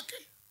 Sema wanawake,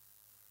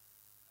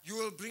 you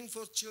will bring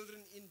forth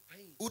children in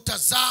pain.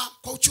 utazaa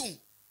kwa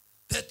uchungu.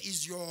 That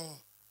is your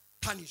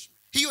punishment.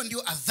 Hiyo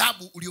ndio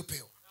adhabu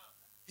uliopewa.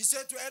 He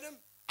said to Adam,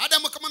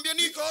 Adam akamwambia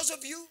nini? because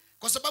of you,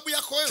 Kwa sababu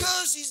yako wewe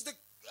curse is the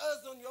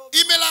earth on your.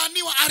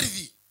 imelaaniwa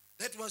ardhi.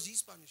 That was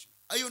his punishment.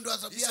 Hiyo ndio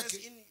adhabu He says,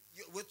 yake.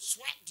 with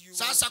sweat you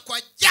Sasa will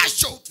kwa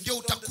jasho put ndio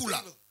food on the utakula.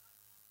 table.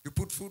 You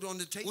put food on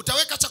the table.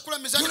 Utaweka chakula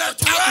mezani You kwa have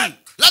to tabu.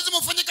 work. Lazima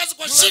ufanye kazi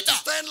kwa You have to shida.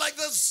 stand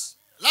like this.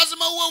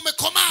 Lazima uwe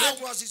umekomaa.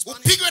 That was his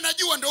punishment. Upigwe na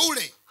jua ndio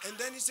ule. And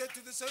then he said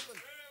to the serpent,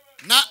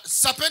 Na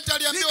serpent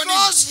aliambiwa nini?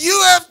 because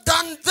you have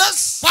done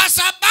this, Kwa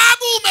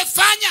sababu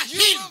umefanya you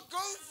hili, will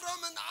go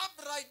from an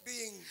upright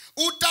being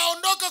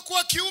utaondoka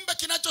kuwa kiumbe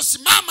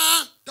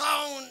kinachosimama,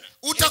 down.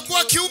 utakuwa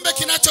and you will kiumbe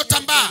crawl on your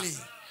kinachotambaa. belly.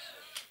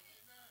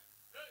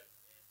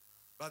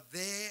 But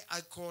there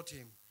I caught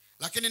him.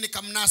 Lakini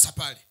nikamnasa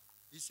pale.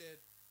 He said,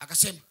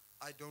 Akasema,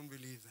 I don't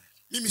believe that.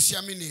 mimi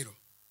siamini hilo.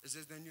 He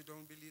says, then you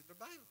don't believe the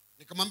Bible.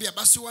 Nikamwambia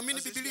basi I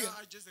uamini says, Biblia. yeah,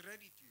 I just read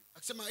it to you.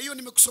 Akasema hiyo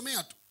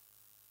nimekusomea tu.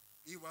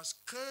 He was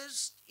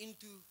cursed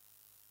into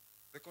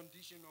the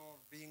condition of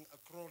being a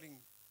crawling.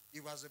 He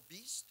was a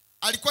beast.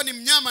 Alikuwa ni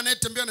mnyama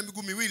anayetembea na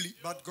miguu miwili.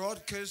 But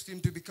God cursed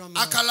him to become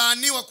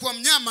Akalaaniwa kuwa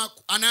mnyama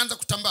anaanza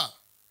kutambaa.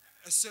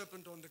 a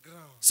serpent on the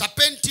ground.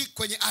 Serpenti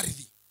kwenye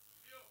ardhi.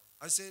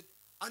 I said,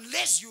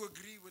 unless you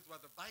agree with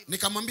what the Bible.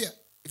 Nikamwambia,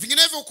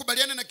 vinginevyo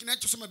ukubaliane na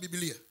kinachosema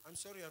Biblia. I'm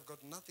sorry, I've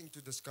got nothing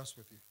to discuss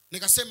with you.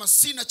 Nikasema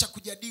sina cha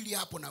kujadili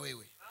hapo na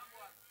wewe.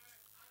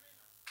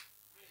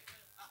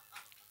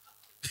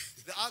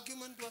 The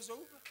argument was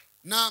over.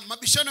 Na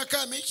mabishano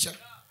yakawa yameisha.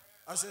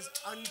 I says,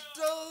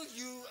 until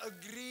you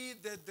agree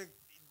that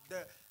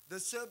the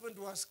serpent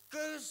was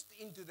cursed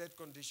into that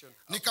condition.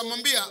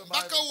 Nikamwambia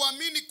mpaka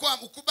uamini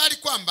kwa ukubali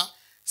kwamba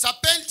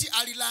serpenti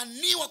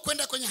alilaaniwa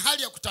kwenda kwenye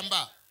hali ya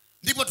kutambaa,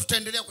 ndipo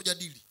tutaendelea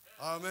kujadili.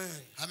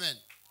 Amen. Amen.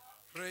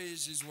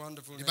 Praise his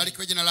wonderful name.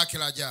 Libarikiwe jina lake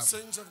la ajabu.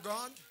 Saints of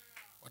God,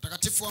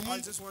 Watakatifu wa I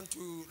Mungu, just want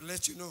to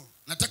let you know,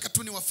 nataka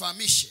tu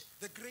niwafahamishe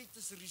the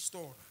greatest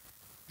restorer,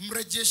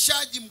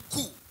 mrejeshaji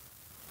mkuu,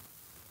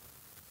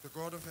 the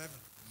God of heaven,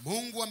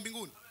 Mungu wa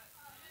mbinguni,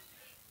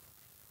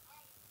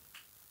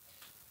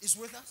 is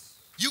with us.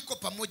 yuko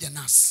pamoja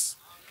nasi.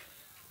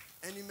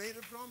 And he made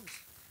a promise.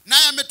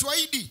 Naye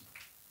ametuahidi,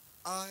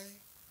 I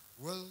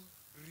will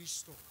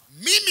restore.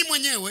 mimi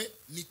mwenyewe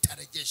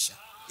nitarejesha.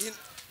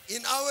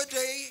 In our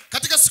day,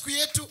 Katika siku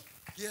yetu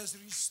he has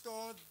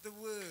restored the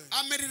word.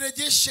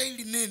 amelirejesha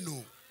hili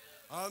neno.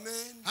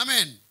 Amen.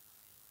 Amen.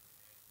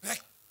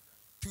 Back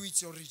to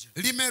its origin.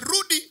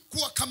 Limerudi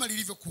kuwa kama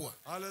lilivyokuwa.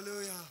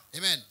 Hallelujah.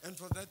 Amen. And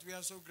for that we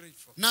are so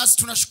grateful. Nasi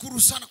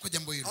tunashukuru sana kwa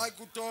jambo hilo.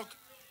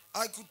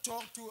 I could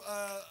talk to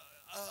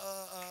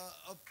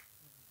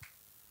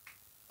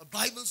a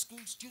Bible school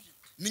student.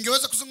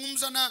 Ningeweza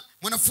kuzungumza na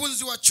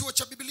mwanafunzi wa chuo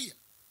cha Biblia.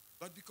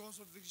 But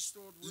because of the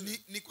restored word,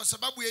 Ni kwa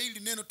sababu ya hili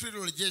neno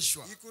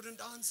tulilorejeshwa, he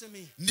couldn't answer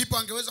me. ndipo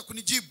angeweza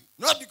kunijibu.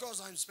 Not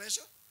because I'm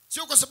special,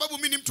 Sio kwa sababu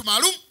mimi ni mtu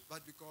maalum,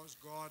 but because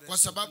God kwa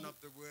has sababu opened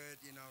up the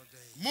word in our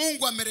day.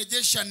 Mungu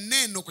amerejesha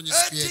neno kwenye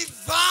A siku yetu.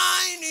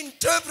 divine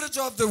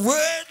interpreter of the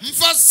word.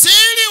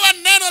 Mfasiri wa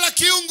neno la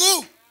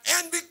kiungu.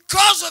 And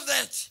because of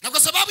that, Na kwa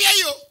sababu ya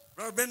hiyo,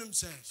 Brother Benham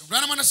says,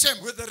 Branham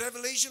anasema, with the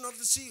revelation of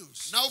the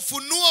seals, na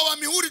ufunuo wa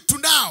mihuri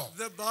tunao,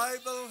 the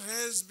Bible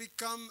has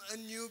become a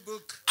new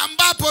book.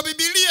 ambapo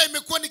Biblia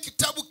imekuwa ni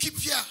kitabu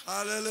kipya.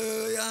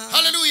 Hallelujah.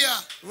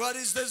 Hallelujah. What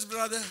is this,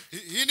 brother?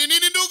 Hii ni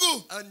nini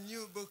ndugu? A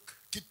new book.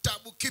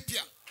 Kitabu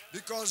kipya.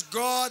 Because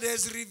God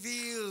has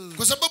revealed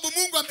Kwa sababu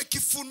Mungu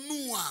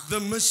amekifunua the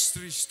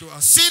mysteries to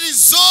us. siri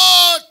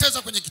zote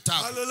za kwenye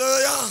kitabu.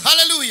 Hallelujah.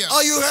 Hallelujah.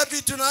 Are you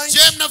happy tonight?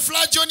 Je,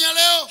 mnafurahi jioni ya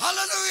leo?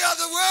 Hallelujah.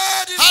 The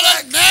word is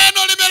back.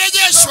 Neno The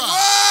limerejeshwa.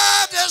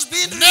 word has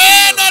been Neno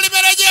revealed. The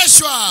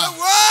limerejeshwa.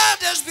 word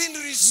has been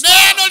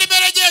restored Neno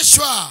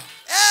limerejeshwa.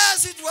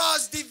 as it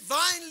was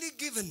divinely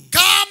given.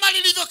 Kama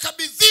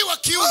lilivyokabidhiwa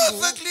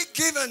kiungu, Perfectly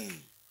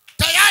given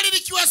tayari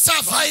likiwa by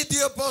safi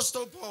the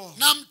Apostle Paul.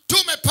 na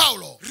mtume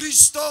Paulo.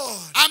 Restored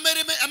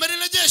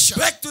Amelirejesha.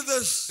 back to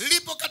this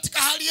Lipo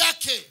katika hali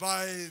yake.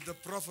 by the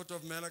prophet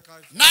of Malachi.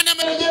 Nani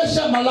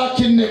amerejesha?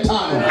 Malaki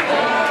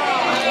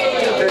 4:5.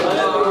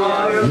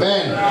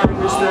 Amen.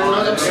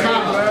 Tunaweza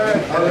kusimama.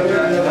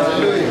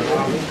 Hallelujah.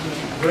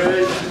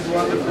 Praise his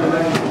wonderful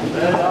name.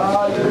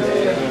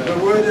 The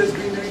word has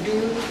been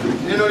revealed.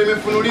 Neno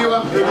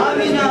limefunuliwa.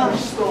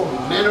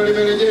 Neno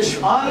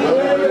limerejeshwa.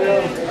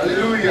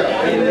 Hallelujah.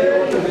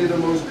 To be the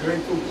most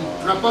grateful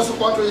people. Tunapaswa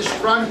kuwa watu wenye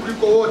shukrani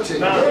kuliko wote. You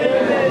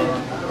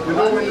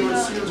know when the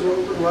seals were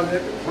opened, what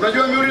happened?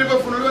 Unajua mihuri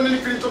ilipofunuliwa nini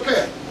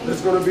kilitokea?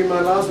 That's going to be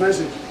my last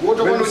message.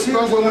 Wote When wana the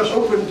seals were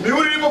opened,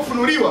 mihuri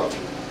ilipofunuliwa,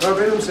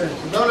 Brother Benham said,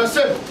 ndio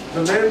anasema the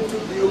man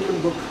took the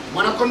open book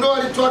mwanakondoo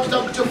alitoa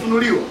kitabu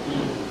kilichofunuliwa,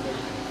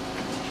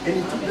 and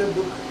he took that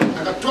book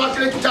akatoa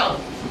kile kitabu,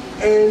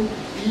 and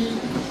he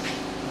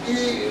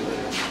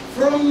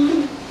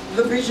from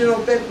the vision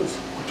of Patmos,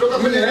 kutoka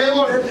kwenye he held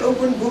hewa that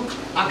open book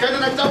akaenda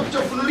na kitabu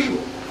kilichofunuliwa,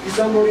 Is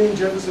somebody in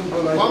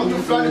Jeffersonville? Kwa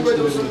mtu fulani kwa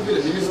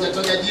Jeffersonville, mimi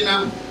sijataja jina.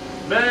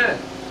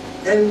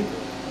 And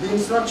the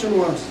instruction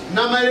was,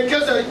 na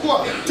maelekezo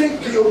yalikuwa, take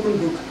the open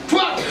book.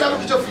 Toa kitabu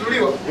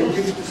kilichofunuliwa. And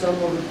give it to some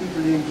of the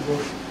people in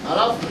Kibosho.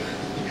 Alafu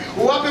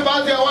uwape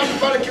baadhi ya watu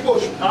pale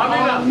Kibosho.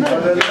 Amen.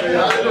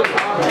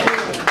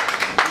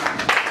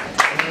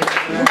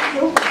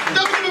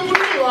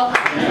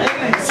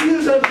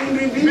 Seals have been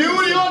revealed.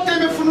 Mihuri yote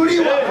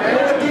imefunuliwa.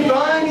 The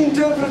divine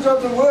interpreter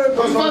of the word.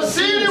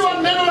 Mfasiri wa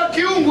neno la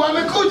kiungu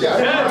amekuja.